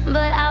you,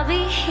 but I'll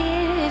be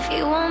here if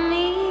you want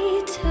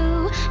me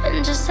to.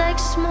 And just like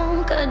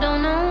smoke, I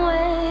don't know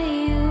where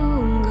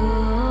you go.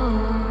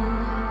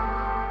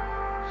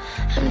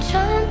 I'm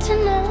trying to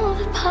know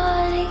the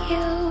part of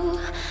you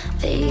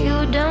that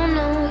you don't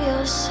know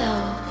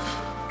yourself.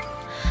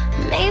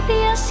 Maybe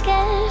you're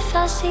scared if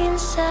I see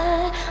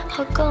inside,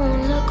 I'll go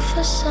and look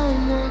for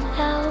someone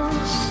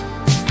else.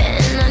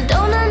 And I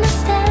don't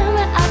understand,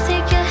 but I'll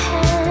take your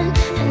hand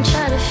and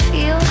try to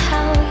feel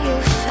how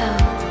you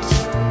felt.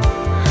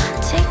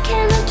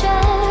 Taking a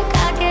drag,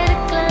 I get a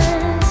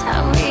glance, I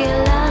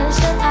realize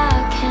that I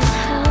can't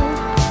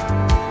help.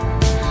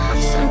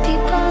 Some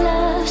people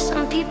love,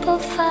 some people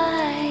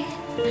fight.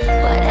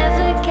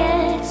 Whatever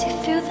gets you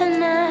through the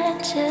night,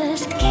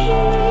 just keep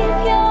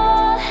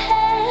your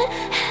head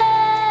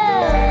high.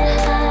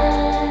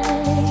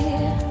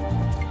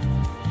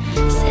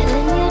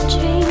 Selling your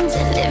dreams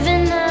and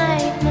living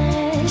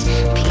nightmares.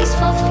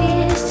 Peaceful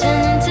fears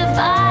turn into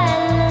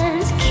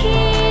violence.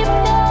 Keep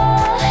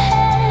your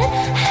head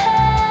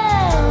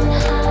held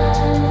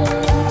high.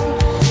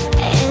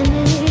 And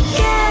it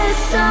gets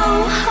so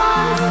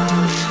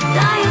hard,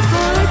 dying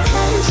for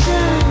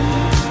attention.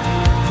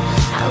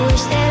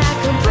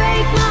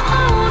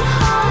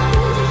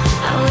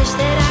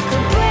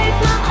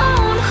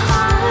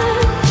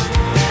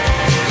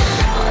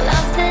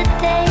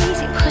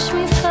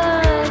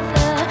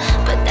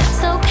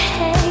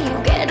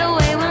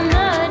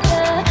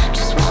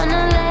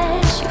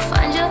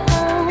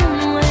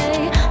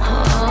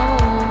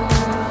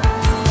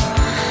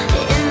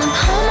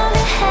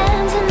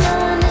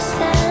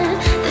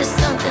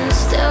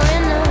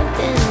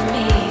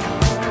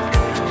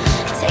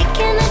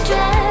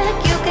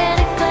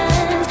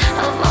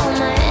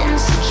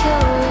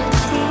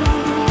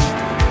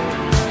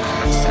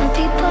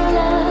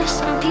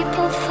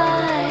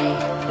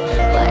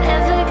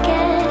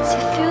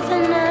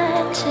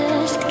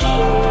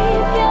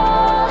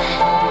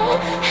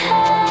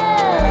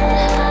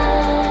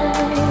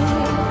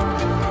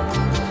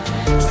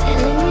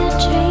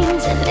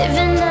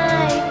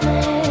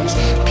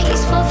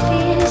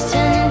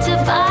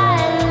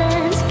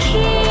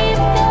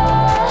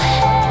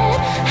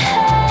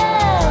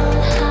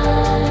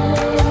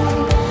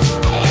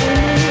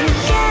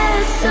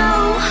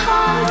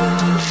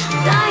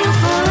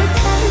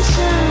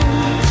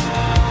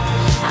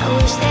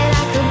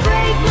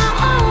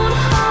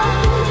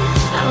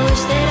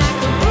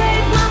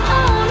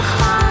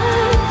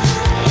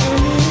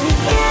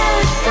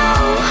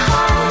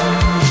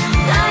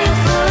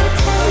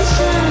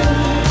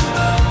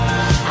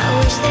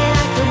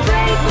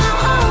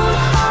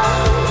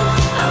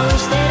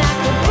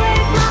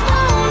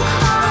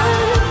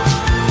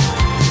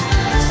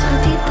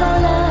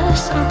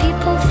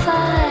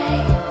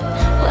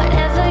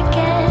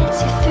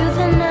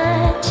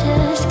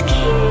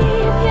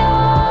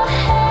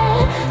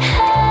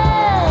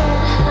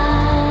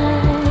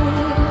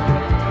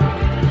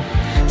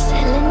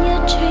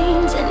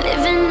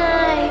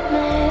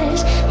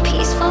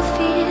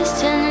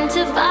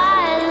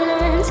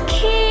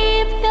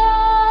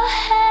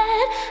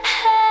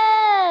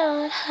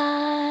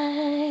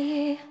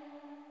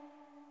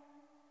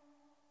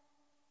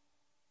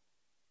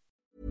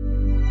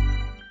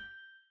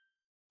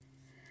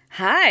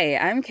 Hi,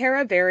 I'm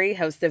Kara Berry,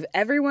 host of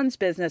Everyone's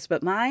Business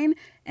But Mine,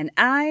 and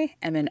I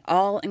am an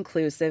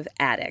all-inclusive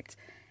addict.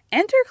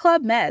 Enter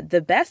Club Med, the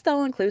best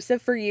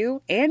all-inclusive for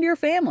you and your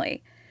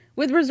family.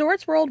 With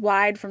resorts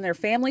worldwide, from their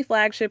family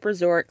flagship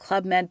resort,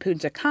 Club Med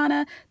Punta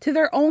Cana, to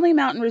their only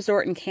mountain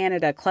resort in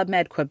Canada, Club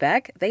Med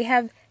Quebec, they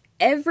have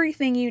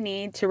everything you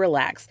need to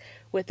relax.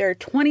 With their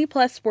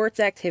 20-plus sports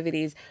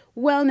activities,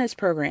 wellness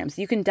programs,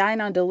 you can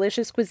dine on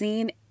delicious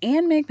cuisine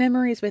and make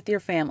memories with your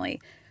family.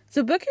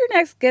 So book your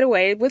next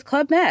getaway with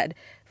Club Med.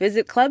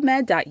 Visit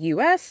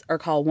clubmed.us or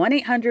call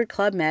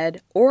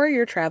 1-800-CLUB-MED or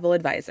your travel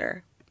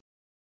advisor.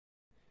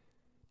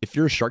 If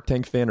you're a Shark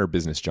Tank fan or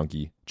business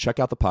junkie, check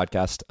out the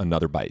podcast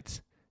Another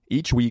Bite.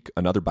 Each week,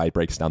 Another Bite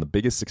breaks down the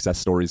biggest success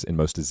stories and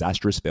most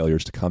disastrous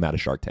failures to come out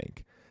of Shark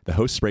Tank. The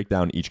hosts break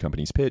down each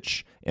company's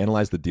pitch,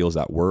 analyze the deals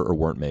that were or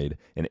weren't made,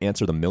 and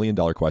answer the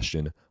million-dollar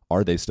question,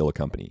 are they still a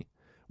company?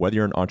 Whether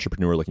you're an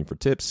entrepreneur looking for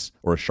tips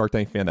or a Shark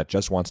Tank fan that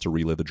just wants to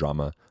relive the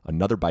drama,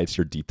 Another Bite's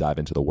your deep dive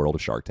into the world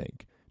of Shark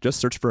Tank.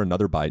 Just search for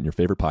Another Bite in your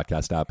favorite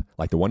podcast app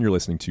like the one you're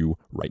listening to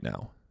right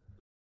now.